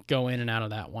 Go in and out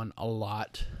of that one a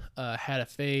lot. Had a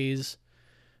phase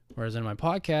where I was in my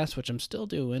podcast, which I'm still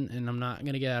doing, and I'm not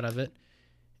going to get out of it.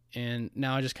 And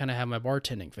now I just kind of have my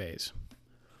bartending phase.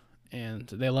 And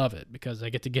they love it because I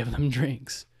get to give them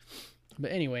drinks.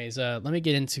 But anyways, let me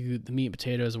get into the meat and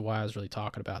potatoes of why I was really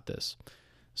talking about this.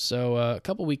 So a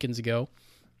couple weekends ago,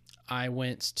 I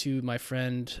went to my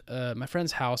friend's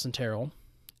house in Terrell,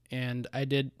 and I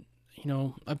did,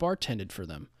 I bartended for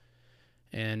them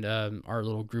and our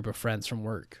little group of friends from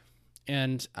work.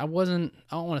 And I don't want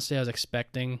to say I was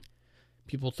expecting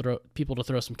people to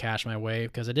throw some cash my way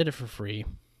because I did it for free.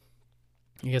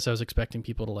 I guess I was expecting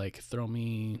people to like throw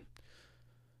me,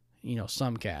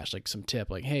 some cash, like some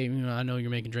tip, like, hey, I know you're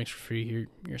making drinks for free.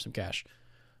 Here's some cash.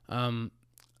 That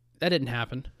didn't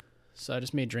happen. So I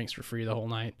just made drinks for free the whole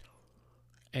night.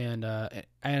 And I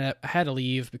had to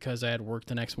leave because I had work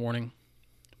the next morning.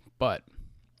 But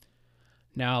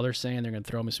now they're saying they're going to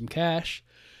throw me some cash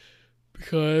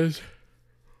because,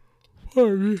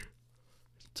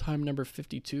 time number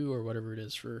 52 or whatever it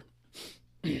is for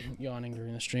yawning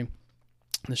during this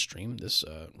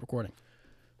recording.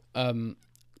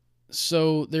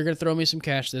 So they're going to throw me some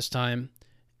cash this time,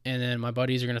 and then my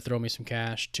buddies are going to throw me some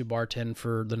cash to bartend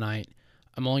for the night.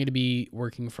 I'm only going to be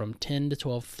working from 10 to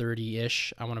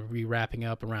 12:30-ish. I want to be wrapping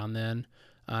up around then.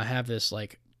 I have this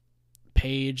like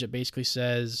page that basically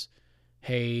says,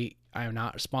 hey, I am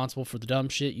not responsible for the dumb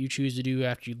shit you choose to do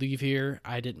after you leave here.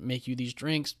 I didn't make you these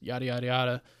drinks, yada, yada,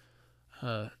 yada.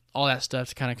 All that stuff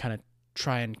to kind of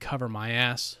try and cover my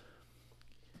ass.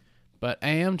 But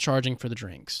I am charging for the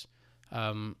drinks,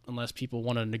 unless people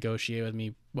want to negotiate with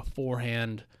me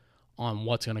beforehand on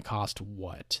what's going to cost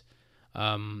what.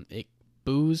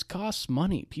 booze costs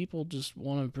money. People just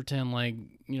want to pretend like,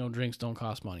 drinks don't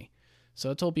cost money.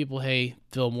 So I told people, hey,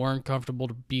 feel more uncomfortable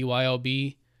to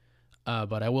BYOB,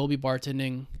 but I will be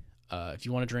bartending. If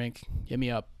you want to drink, hit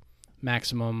me up.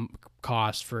 Maximum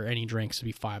cost for any drinks to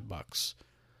be $5.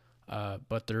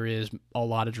 But there is a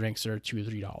lot of drinks that are $2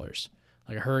 or $3.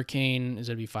 Like a hurricane is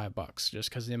going to be $5 just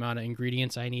because the amount of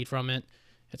ingredients I need from it.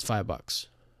 It's $5,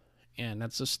 and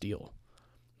that's a steal.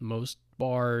 Most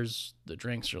bars, the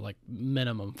drinks are like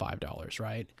minimum $5,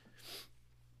 right?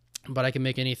 But I can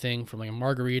make anything from like a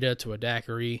margarita to a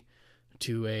daiquiri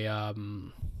to a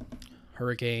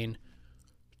hurricane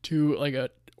to like a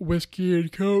whiskey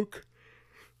and coke.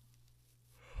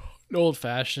 An old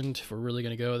fashioned, if we're really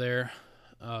going to go there.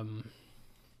 I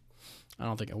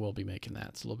don't think I will be making that.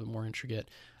 It's a little bit more intricate.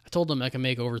 I told them I can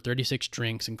make over 36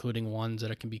 drinks, including ones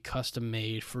that can be custom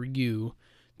made for you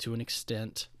to an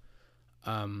extent.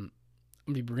 I'm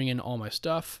going to be bringing all my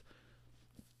stuff.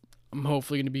 I'm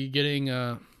hopefully going to be getting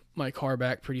my car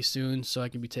back pretty soon, so I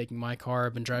can be taking my car.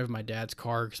 I've been driving my dad's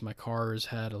car because my car has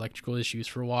had electrical issues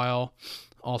for a while.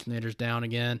 Alternator's down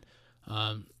again.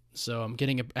 So I'm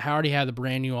getting I already have the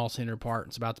brand new alternator part.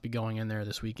 It's about to be going in there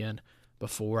this weekend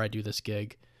before I do this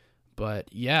gig. But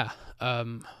yeah,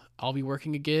 I'll be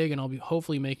working a gig, and I'll be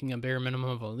hopefully making a bare minimum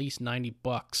of at least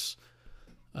 $90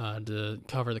 to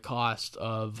cover the cost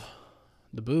of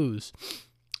the booze,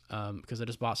 because I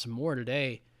just bought some more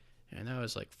today, and that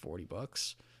was like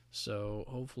 $40. So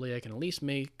hopefully I can at least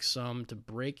make some to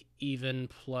break even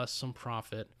plus some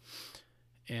profit,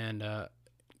 and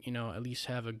at least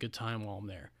have a good time while I'm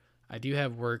there. I do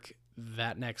have work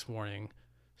that next morning,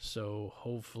 so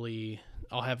hopefully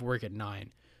I'll have work at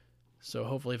 9. So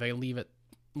hopefully if I leave at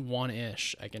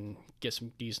 1-ish, I can get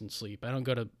some decent sleep. I don't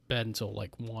go to bed until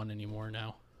like 1 anymore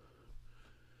now.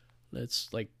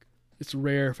 It's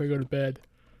rare if I go to bed.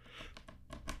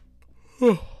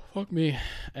 Oh, fuck me.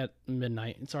 At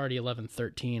midnight. It's already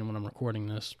 11:13 when I'm recording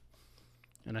this.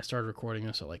 And I started recording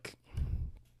this at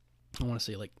I want to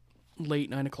say late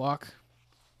 9 o'clock.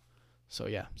 So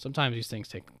yeah, sometimes these things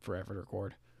take forever to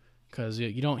record, because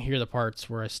you don't hear the parts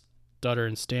where I stutter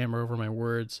and stammer over my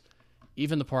words.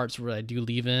 Even the parts where I do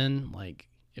leave in, like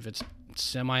if it's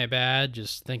semi-bad,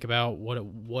 just think about what it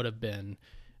would have been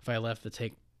if I left the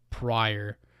take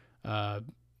prior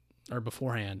or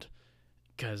beforehand,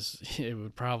 because it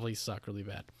would probably suck really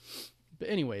bad. But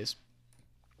anyways,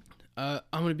 I'm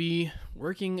going to be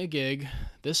working a gig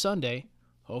this Sunday,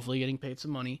 hopefully getting paid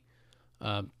some money.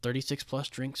 36 plus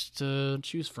drinks to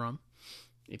choose from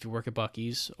if you work at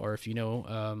Buc-ee's, or if you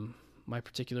know my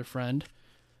particular friend.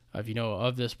 If you know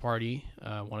of this party,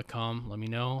 want to come, let me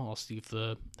know. I'll see if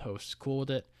the host is cool with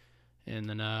it, and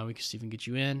then we can see if we can get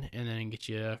you in, and then get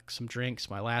you some drinks.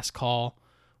 My last call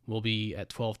will be at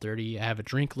 12:30. I have a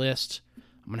drink list.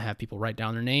 I'm going to have people write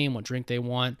down their name, what drink they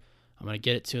want. I'm going to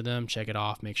get it to them, check it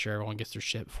off, make sure everyone gets their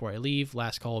shit before I leave.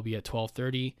 Last call will be at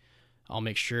 12:30. I'll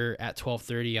make sure at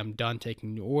 12:30 I'm done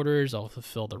taking new orders. I'll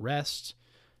fulfill the rest,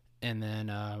 and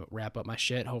then wrap up my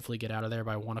shit. Hopefully get out of there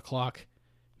by 1 o'clock.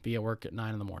 Be at work at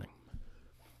 9 in the morning.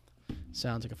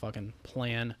 Sounds like a fucking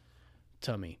plan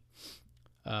to me.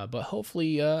 But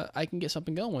hopefully I can get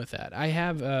something going with that. I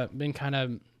have been kind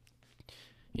of,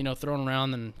 throwing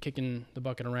around and kicking the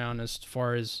bucket around as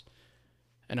far as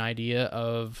an idea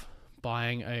of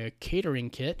buying a catering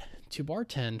kit to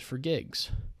bartend for gigs.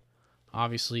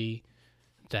 Obviously,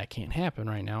 that can't happen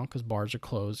right now because bars are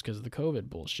closed because of the COVID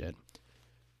bullshit.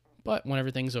 But when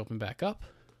everything's open back up,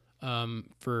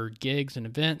 for gigs and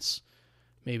events,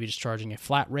 maybe just charging a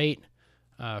flat rate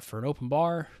for an open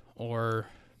bar, or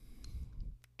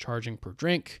charging per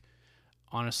drink.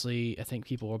 Honestly, I think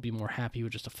people will be more happy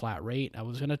with just a flat rate. I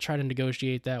was going to try to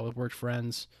negotiate that with work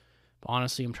friends, but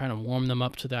honestly, I'm trying to warm them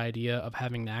up to the idea of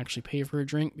having to actually pay for a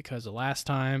drink, because the last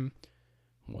time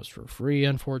was for free,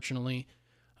 unfortunately.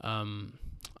 For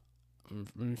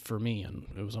me, and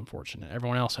it was unfortunate.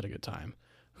 Everyone else had a good time.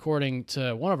 According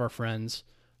to one of our friends,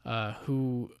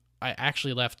 who I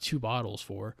actually left 2 bottles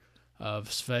for, of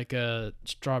Fucc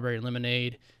strawberry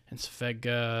lemonade and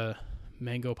Fucc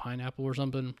mango pineapple or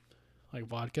something, like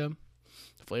vodka,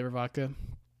 flavor vodka.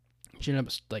 She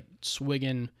ended up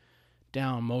swigging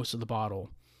down most of the bottle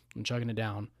and chugging it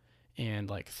down,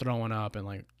 and throwing up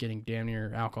and getting damn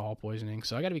near alcohol poisoning.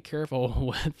 So I got to be careful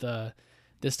with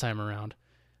this time around.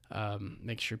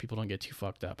 Make sure people don't get too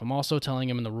fucked up. I'm also telling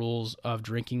them in the rules of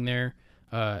drinking there,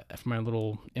 for my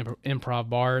little improv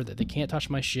bar, that they can't touch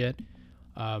my shit.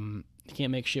 They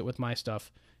can't make shit with my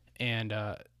stuff, and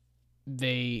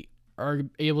they are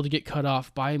able to get cut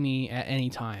off by me at any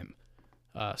time.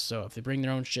 So if they bring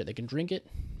their own shit, they can drink it,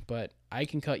 but I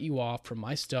can cut you off from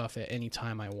my stuff at any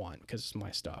time I want because it's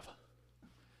my stuff.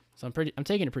 So I'm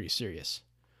taking it pretty serious.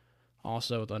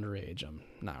 Also, with underage, I'm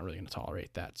not really going to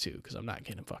tolerate that too because I'm not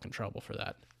getting in fucking trouble for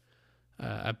that.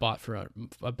 I bought for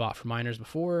minors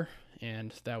before,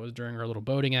 and that was during our little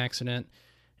boating accident,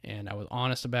 and I was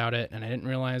honest about it, and I didn't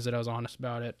realize that I was honest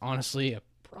about it. Honestly, I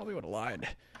probably would have lied.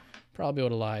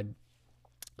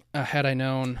 Had I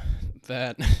known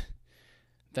that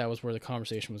that was where the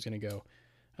conversation was going to go.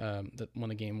 That when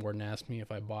the game warden asked me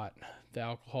if I bought the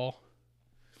alcohol,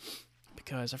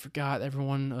 because I forgot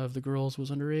everyone of the girls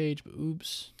was underage, but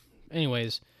oops.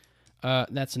 Anyways,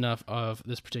 that's enough of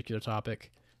this particular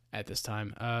topic at this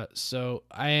time. So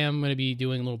I am going to be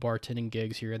doing little bartending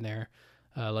gigs here and there.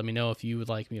 Let me know if you would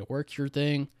like me to work your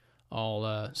thing.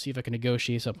 I'll see if I can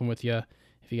negotiate something with you.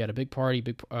 If you got a big party,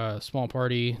 small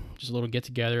party, just a little get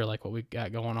together like what we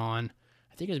got going on.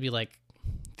 I think it'd be like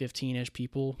 15-ish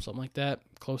people, something like that,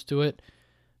 close to it.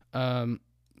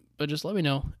 But just let me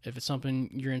know if it's something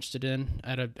you're interested in.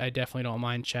 I definitely don't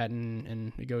mind chatting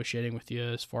and negotiating with you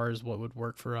as far as what would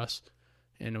work for us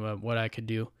and what I could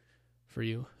do for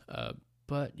you.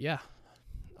 But yeah,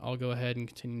 I'll go ahead and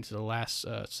continue to the last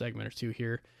segment or two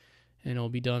here, and it'll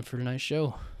be done for tonight's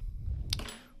show.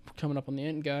 Coming up on the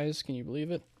end, guys, can you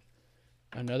believe it?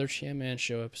 Another Chan Man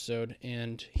Show episode,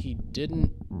 and he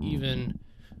didn't even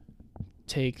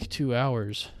take 2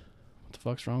 hours. What the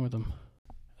fuck's wrong with him?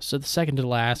 So the second to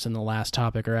last and the last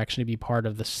topic are actually be part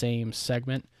of the same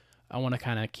segment. I want to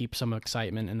kind of keep some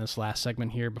excitement in this last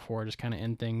segment here before I just kind of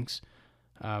end things,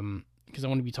 because I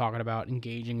want to be talking about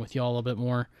engaging with y'all a little bit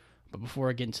more. But before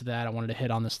I get into that, I wanted to hit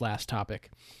on this last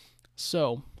topic.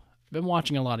 So I've been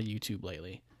watching a lot of YouTube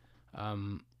lately.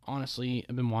 Honestly,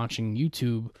 I've been watching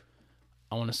YouTube,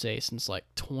 I want to say, since like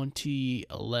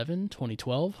 2011,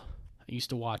 2012. I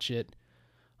used to watch it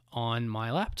on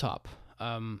my laptop.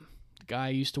 The guy I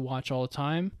used to watch all the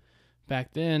time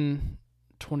back then,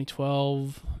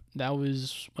 2012, that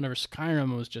was whenever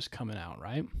Skyrim was just coming out,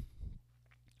 right?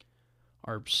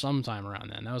 Or sometime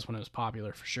around then. That was when it was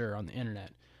popular for sure on the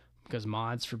internet, because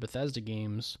mods for Bethesda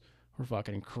games were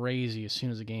fucking crazy as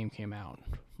soon as the game came out,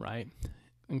 right?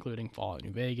 Including Fallout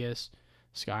New Vegas,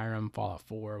 Skyrim, Fallout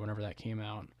 4, whenever that came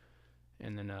out,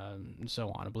 and then and so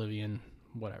on, Oblivion,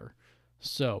 whatever.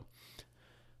 So,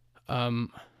 one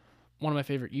of my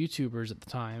favorite YouTubers at the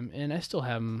time, and I still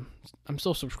have him, I'm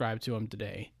still subscribed to him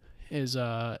today, is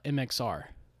MXR.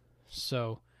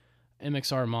 So,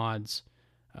 MXR Mods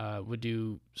would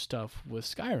do stuff with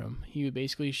Skyrim. He would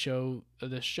basically show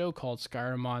this show called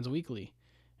Skyrim Mods Weekly,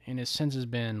 and his since has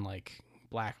been like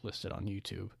blacklisted on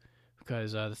YouTube.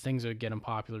 Because the things that would get him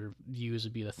popular views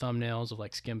would be the thumbnails of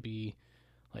like skimpy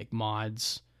like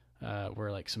mods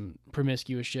where like some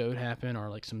promiscuous shit would happen, or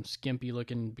like some skimpy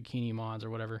looking bikini mods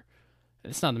or whatever.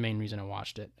 It's not the main reason I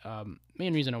watched it.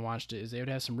 Main reason I watched it is they would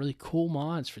have some really cool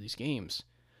mods for these games.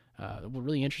 What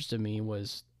really interested me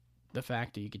was the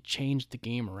fact that you could change the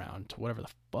game around to whatever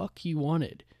the fuck you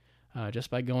wanted just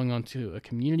by going onto a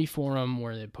community forum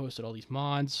where they posted all these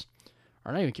mods,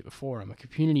 or not even a forum, a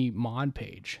community mod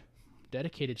page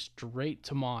dedicated straight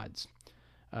to mods,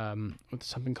 with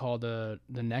something called the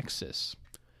Nexus,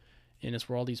 and it's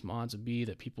where all these mods would be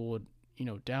that people would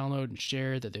download and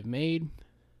share that they've made,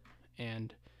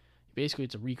 and basically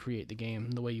it's to recreate the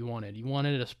game the way you wanted. You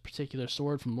wanted a particular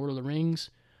sword from Lord of the Rings,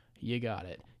 you got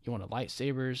it. You wanted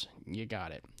lightsabers, you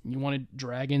got it. You wanted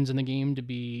dragons in the game to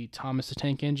be Thomas the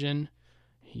Tank Engine,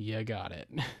 you got it.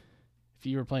 If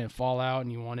you were playing Fallout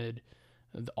and you wanted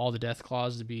all the Death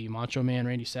Claws to be Macho Man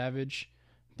Randy Savage,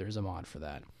 there's a mod for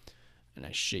that. And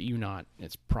I shit you not,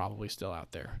 it's probably still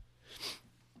out there.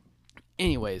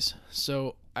 Anyways,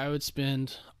 so I would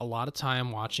spend a lot of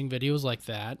time watching videos like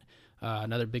that.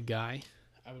 Another big guy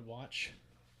I would watch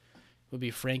would be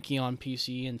Frankie on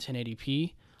PC in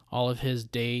 1080p. All of his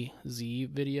DayZ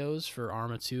videos for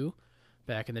Arma 2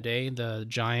 back in the day, the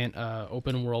giant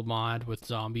open world mod with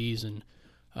zombies and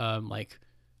like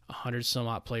 100 some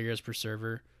odd players per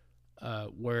server,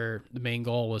 where the main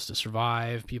goal was to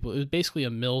survive people. It was basically a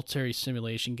military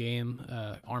simulation game,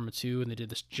 Arma 2, and they did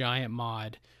this giant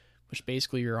mod, which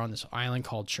basically you're on this island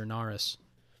called Chernaris,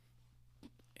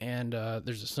 and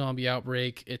there's a zombie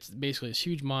outbreak. It's basically this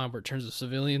huge mod where it turns the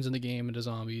civilians in the game into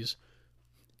zombies,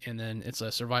 and then it's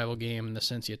a survival game in the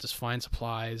sense you have to find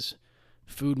supplies.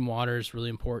 Food and water is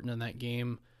really important in that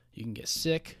game. You can get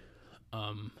sick.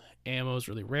 Ammo is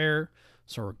really rare.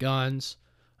 So are guns.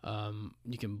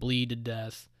 You can bleed to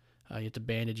death. You have to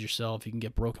bandage yourself. You can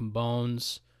get broken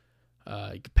bones.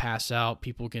 You can pass out.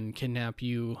 People can kidnap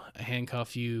you,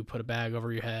 handcuff you, put a bag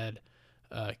over your head,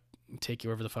 take you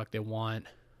wherever the fuck they want.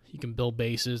 You can build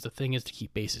bases. The thing is to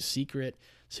keep bases secret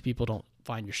so people don't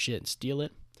find your shit and steal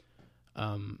it.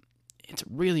 It's a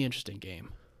really interesting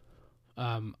game.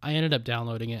 I ended up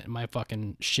downloading it in my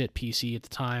fucking shit PC at the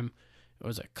time. It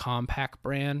was a compact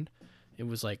brand. It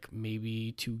was like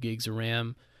maybe 2 gigs of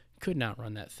RAM. Could not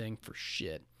run that thing for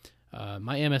shit.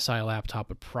 My MSI laptop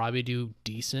would probably do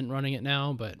decent running it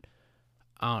now, but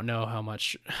I don't know how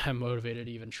much I'm motivated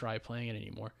to even try playing it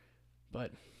anymore.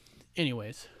 But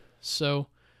anyways, so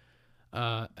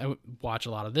I would watch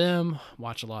a lot of them,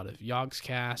 watch a lot of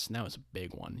Yogscast, and that was a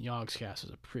big one. Yogscast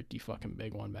was a pretty fucking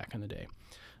big one back in the day.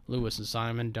 Lewis and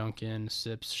Simon, Duncan,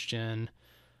 Sips, Shin,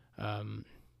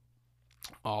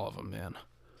 all of them, man.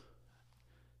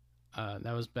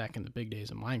 That was back in the big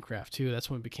days of Minecraft, too. That's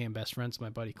when we became best friends with my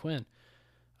buddy Quinn.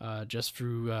 Just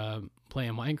through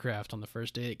playing Minecraft on the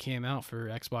first day it came out for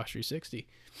Xbox 360.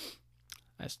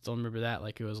 I still remember that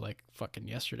like it was like fucking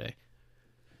yesterday.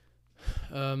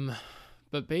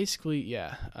 But basically,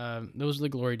 yeah, those are the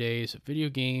glory days of video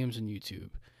games and YouTube.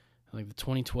 Like the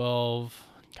 2012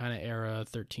 kind of era,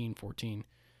 13, 14.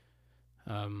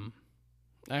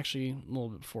 Actually, a little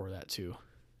bit before that, too.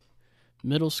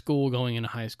 Middle school going into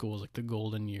high school was like the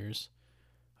golden years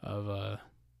of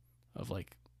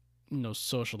like,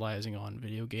 socializing on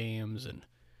video games and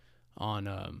on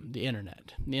the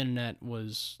internet. The internet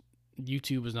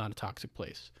YouTube was not a toxic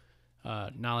place.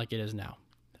 Not like it is now.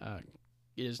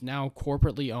 It is now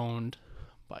corporately owned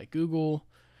by Google,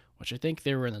 which I think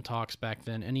they were in the talks back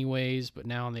then anyways, but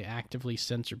now they actively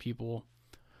censor people.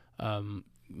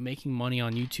 Making money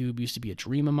on YouTube used to be a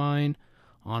dream of mine.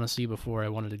 Honestly, before I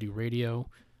wanted to do radio,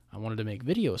 I wanted to make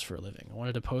videos for a living. I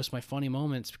wanted to post my funny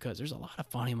moments because there's a lot of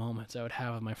funny moments I would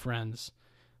have with my friends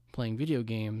playing video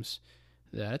games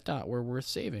that I thought were worth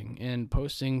saving and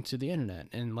posting to the internet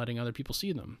and letting other people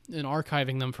see them and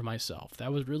archiving them for myself.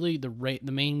 That was really the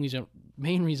main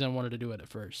reason I wanted to do it at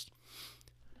first.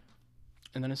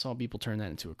 And then I saw people turn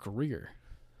that into a career.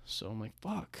 So I'm like,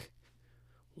 fuck.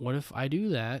 What if I do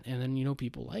that and then,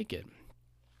 people like it?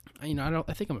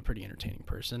 I think I'm a pretty entertaining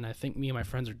person. I think me and my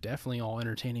friends are definitely all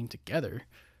entertaining together,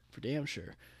 for damn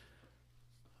sure.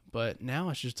 But now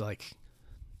it's just like,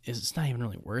 it's not even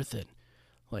really worth it.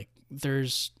 Like,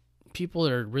 there's people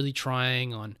that are really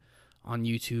trying on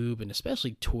YouTube and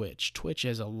especially Twitch. Twitch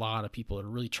has a lot of people that are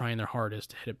really trying their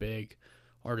hardest to hit it big,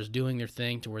 or just doing their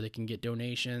thing to where they can get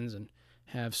donations and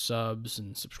have subs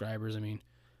and subscribers.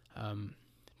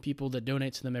 People that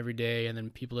donate to them every day, and then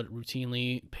people that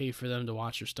routinely pay for them to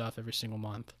watch their stuff every single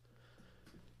month.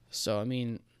 So,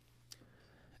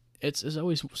 it's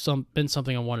always been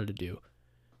something I wanted to do.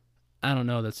 I don't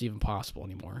know that's even possible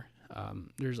anymore.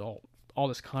 There's all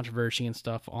this controversy and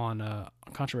stuff on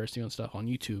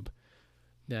YouTube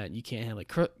that you can't have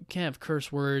can't have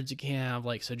curse words, you can't have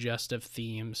like suggestive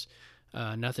themes,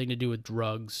 nothing to do with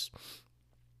drugs.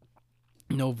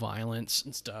 No violence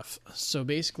and stuff. So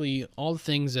basically, all the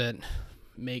things that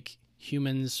make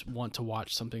humans want to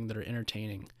watch something that are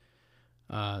entertaining,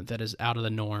 that is out of the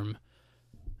norm,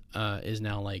 is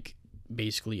now like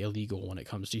basically illegal when it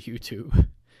comes to YouTube.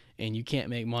 And you can't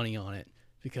make money on it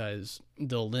because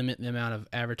they'll limit the amount of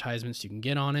advertisements you can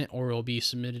get on it, or it'll be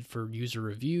submitted for user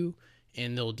review,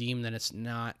 and they'll deem that it's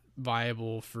not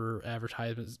viable for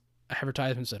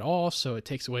advertisements at all. So it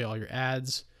takes away all your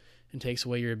ads and takes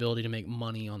away your ability to make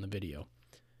money on the video.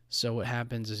 So what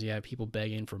happens is you have people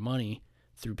begging for money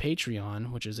through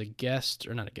Patreon, which is it's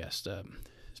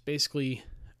basically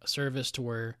a service to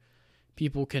where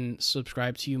people can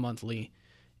subscribe to you monthly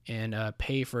and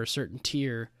pay for a certain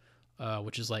tier,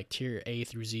 which is like tier A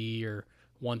through Z or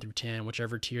 1 through 10,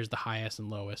 whichever tier is the highest and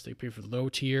lowest. They pay for the low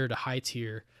tier to high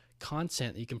tier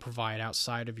content that you can provide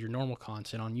outside of your normal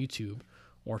content on YouTube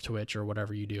or Twitch or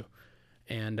whatever you do.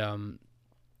 And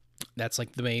that's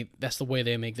the way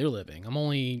they make their living. I'm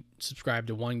only subscribed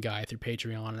to one guy through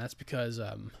Patreon, and that's because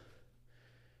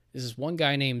this is one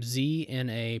guy named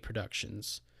ZNA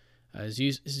Productions.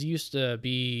 He used to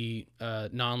be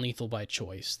Non-Lethal by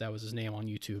Choice. That was his name on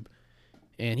YouTube.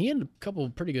 And he had a couple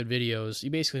of pretty good videos. He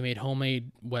basically made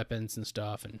homemade weapons and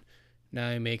stuff, and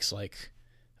now he makes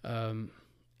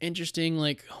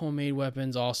interesting homemade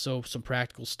weapons, also some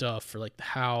practical stuff for like the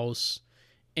house.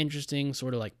 Interesting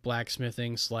sort of like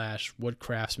blacksmithing / wood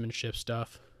craftsmanship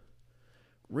stuff.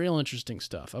 Real interesting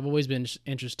stuff. I've always been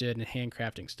interested in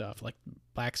handcrafting stuff. Like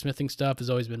blacksmithing stuff has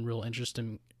always been real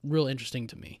interesting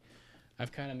to me.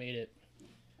 I've kind of made it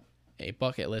a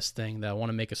bucket list thing that I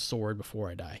want to make a sword before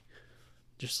I die.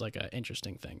 Just like an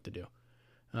interesting thing to do.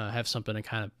 Have something to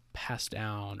kind of pass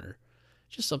down, or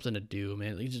just something to do,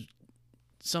 man. Just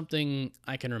something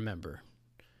I can remember.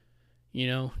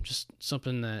 Just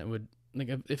something that would,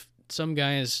 if some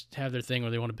guys have their thing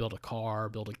where they want to build a car,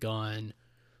 build a gun,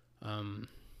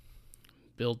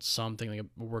 build something like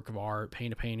a work of art,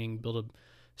 paint a painting, build a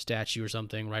statue or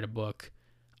something, write a book.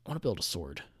 I want to build a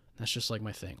sword. That's just like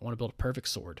my thing. I want to build a perfect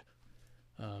sword.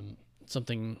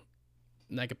 Something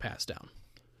that I could pass down.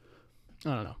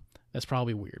 I don't know. That's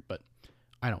probably weird, but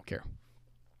I don't care.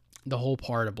 The whole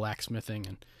part of blacksmithing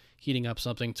and heating up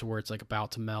something to where it's like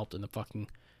about to melt and the fucking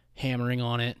hammering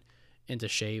on it into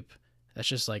shape, that's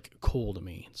just like cool to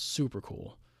me. It's super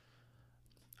cool.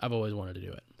 I've always wanted to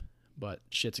do it, but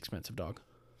shit's expensive, dog.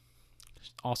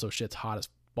 Also, shit's hot as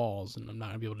balls, and I'm not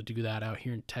gonna be able to do that out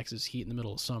here in Texas heat in the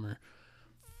middle of summer.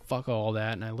 Fuck all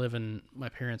that, and I live in my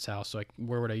parents' house, so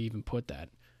where would I even put that?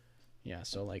 Yeah,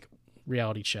 so like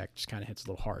reality check just kind of hits a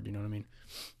little hard, you know what I mean?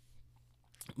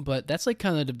 But that's like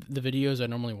kind of the videos I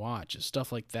normally watch, is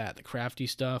stuff like that, the crafty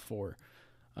stuff, or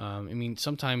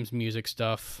sometimes music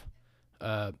stuff,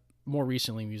 more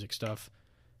recently music stuff,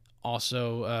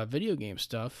 also video game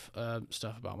stuff,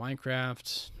 stuff about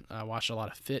Minecraft. I watch a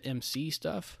lot of Fit MC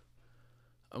stuff.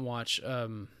 I watch a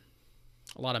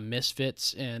lot of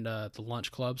Misfits and the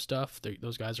Lunch Club stuff.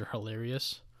 Those guys are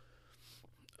hilarious.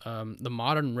 The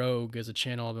Modern Rogue is a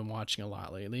channel I've been watching a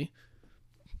lot lately,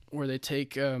 where they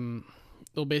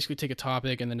they'll basically take a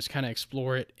topic and then just kind of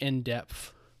explore it in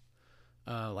depth.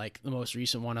 Like the most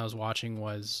recent one I was watching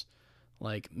was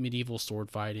like medieval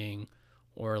sword fighting,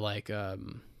 or like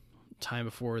time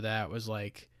before that was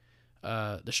like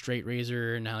the straight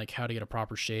razor, and like how to get a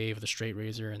proper shave with a straight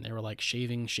razor, and they were like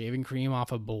shaving cream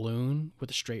off a balloon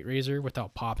with a straight razor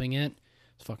without popping it.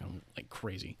 It's fucking like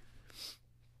crazy.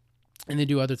 And they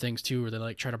do other things too, where they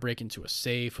like try to break into a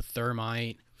safe with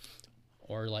thermite,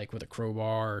 or like with a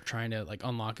crowbar, or trying to like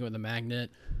unlock it with a magnet.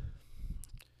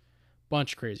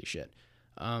 Bunch of crazy shit.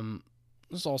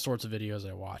 There's all sorts of videos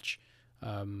I watch.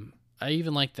 I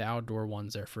even like the outdoor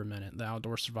ones there for a minute, the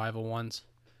outdoor survival ones.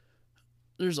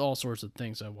 There's all sorts of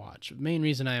things I watch. The main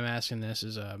reason I am asking this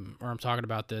is, or I'm talking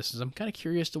about this, is I'm kind of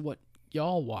curious to what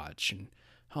y'all watch and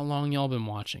how long y'all been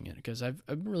watching it, because I've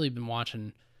really been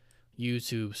watching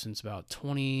YouTube since about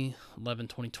 2011,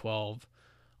 2012.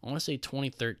 I want to say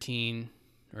 2013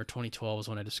 or 2012 is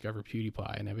when I discovered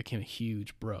PewDiePie, and I became a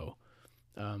huge bro.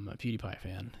 A PewDiePie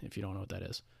fan, if you don't know what that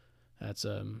is. That's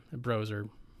bros are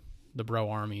the bro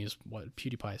army is what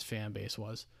PewDiePie's fan base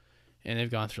was, and they've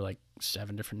gone through like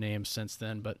 7 different names since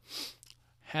then. But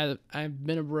I've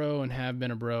been a bro and have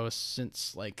been a bro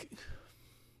since like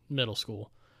middle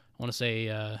school. I want to say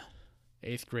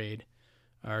 8th grade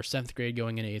or 7th grade,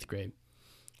 going into 8th grade.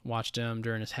 Watched him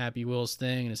during his Happy Wheels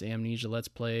thing and his Amnesia Let's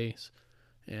Plays,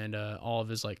 and all of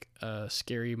his like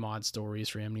scary mod stories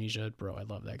for Amnesia. Bro, I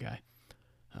love that guy.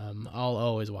 I'll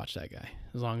always watch that guy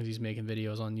as long as he's making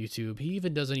videos on YouTube. He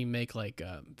even doesn't even make like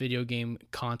video game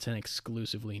content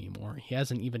exclusively anymore. He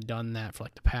hasn't even done that for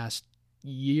like the past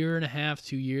year and a half,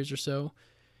 2 years or so.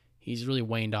 He's really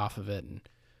waned off of it and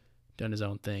done his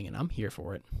own thing, and I'm here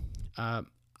for it.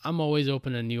 I'm always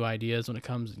open to new ideas when it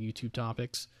comes to YouTube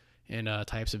topics and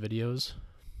types of videos.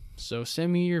 So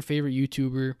send me your favorite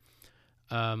YouTuber.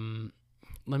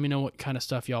 Let me know what kind of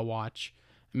stuff y'all watch.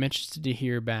 I'm interested to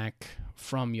hear back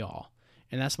from y'all.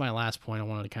 And that's my last point I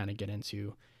wanted to kind of get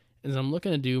into, is I'm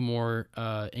looking to do more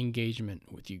engagement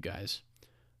with you guys.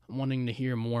 I'm wanting to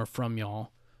hear more from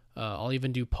y'all. I'll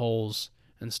even do polls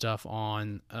and stuff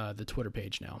on the Twitter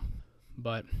page now.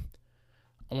 But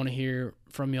I want to hear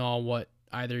from y'all what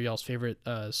either y'all's favorite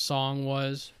song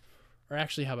was, or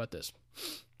actually, how about this?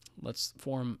 Let's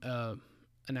form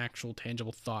an actual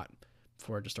tangible thought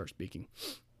before I just start speaking.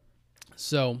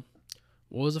 So,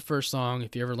 what was the first song,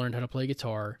 if you ever learned how to play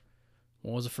guitar,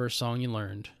 what was the first song you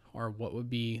learned? Or what would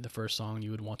be the first song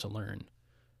you would want to learn?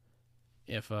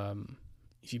 If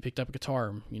you picked up a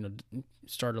guitar,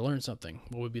 started to learn something,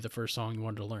 what would be the first song you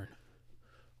wanted to learn?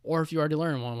 Or if you already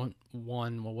learned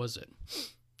one, what was it?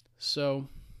 So,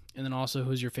 and then also,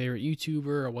 who's your favorite YouTuber,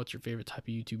 or what's your favorite type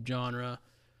of YouTube genre?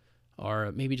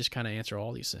 Or maybe just kind of answer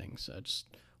all these things. I just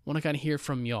want to kind of hear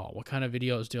from y'all. What kind of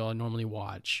videos do y'all normally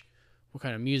watch? What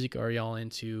kind of music are y'all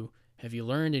into? Have you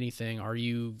learned anything?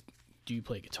 Do you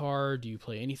play guitar? Do you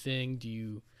play anything? Do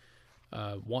you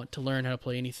want to learn how to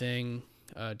play anything?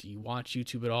 Do you watch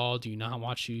YouTube at all? Do you not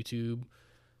watch YouTube?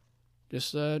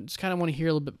 Just kind of want to hear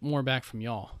a little bit more back from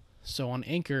y'all. So on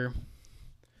Anchor,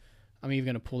 I'm even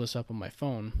going to pull this up on my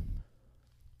phone.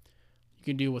 You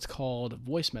can do what's called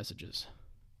voice messages.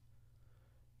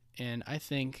 And I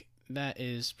think that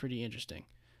is pretty interesting.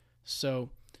 So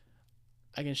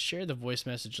I can share the voice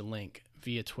message link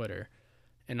via Twitter,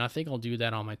 and I think I'll do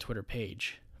that on my Twitter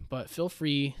page. But feel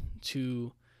free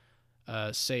to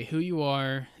say who you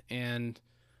are and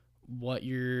what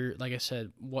your, like I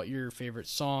said, what your favorite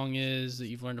song is that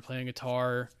you've learned to play on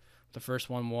guitar. The first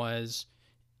one was,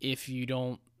 if you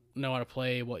don't know how to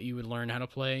play, what you would learn how to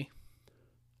play.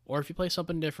 Or if you play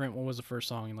something different, what was the first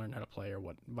song you learned how to play, or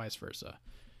what, vice versa.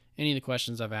 Any of the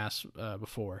questions I've asked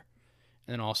before.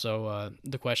 And then also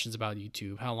the questions about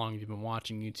YouTube. How long have you been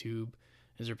watching YouTube?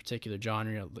 Is there a particular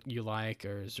genre you like,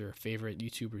 or is there a favorite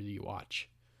YouTuber that you watch?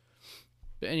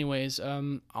 But anyways,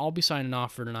 I'll be signing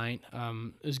off for tonight.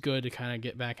 It was good to kind of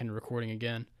get back into recording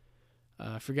again.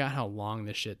 I forgot how long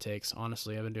this shit takes.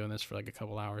 Honestly, I've been doing this for like a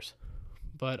couple hours.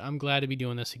 But I'm glad to be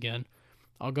doing this again.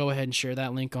 I'll go ahead and share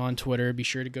that link on Twitter. Be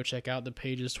sure to go check out the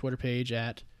show's Twitter page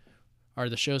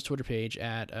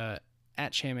at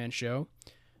Chaman Show.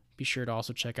 Be sure to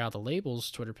also check out the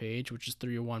label's Twitter page, which is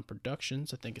 301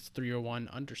 Productions. I think it's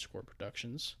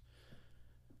 301_Productions.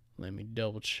 Let me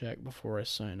double check before I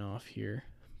sign off here,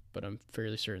 but I'm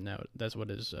fairly certain that's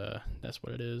what it is.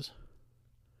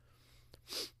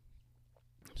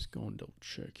 Just go and double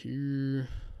check here.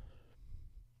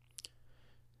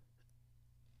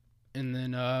 And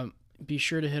then be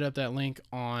sure to hit up that link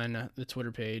on the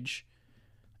Twitter page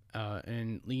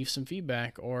and leave some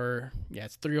feedback. Or, yeah,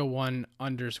 it's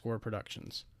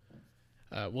 301_Productions.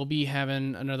 We'll be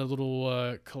having another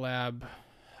little collab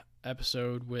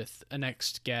episode with a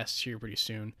next guest here pretty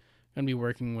soon. I'm going to be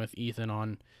working with Ethan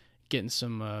on getting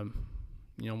some,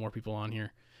 more people on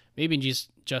here. Maybe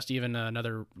just even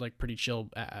another, like, pretty chill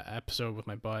episode with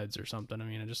my buds or something. I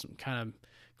mean, I'm just kind of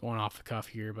going off the cuff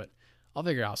here, but I'll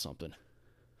figure out something.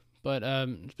 But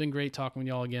it's been great talking with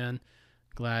y'all again.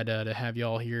 Glad to have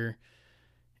y'all here.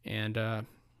 And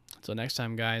until next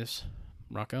time, guys,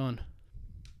 rock on.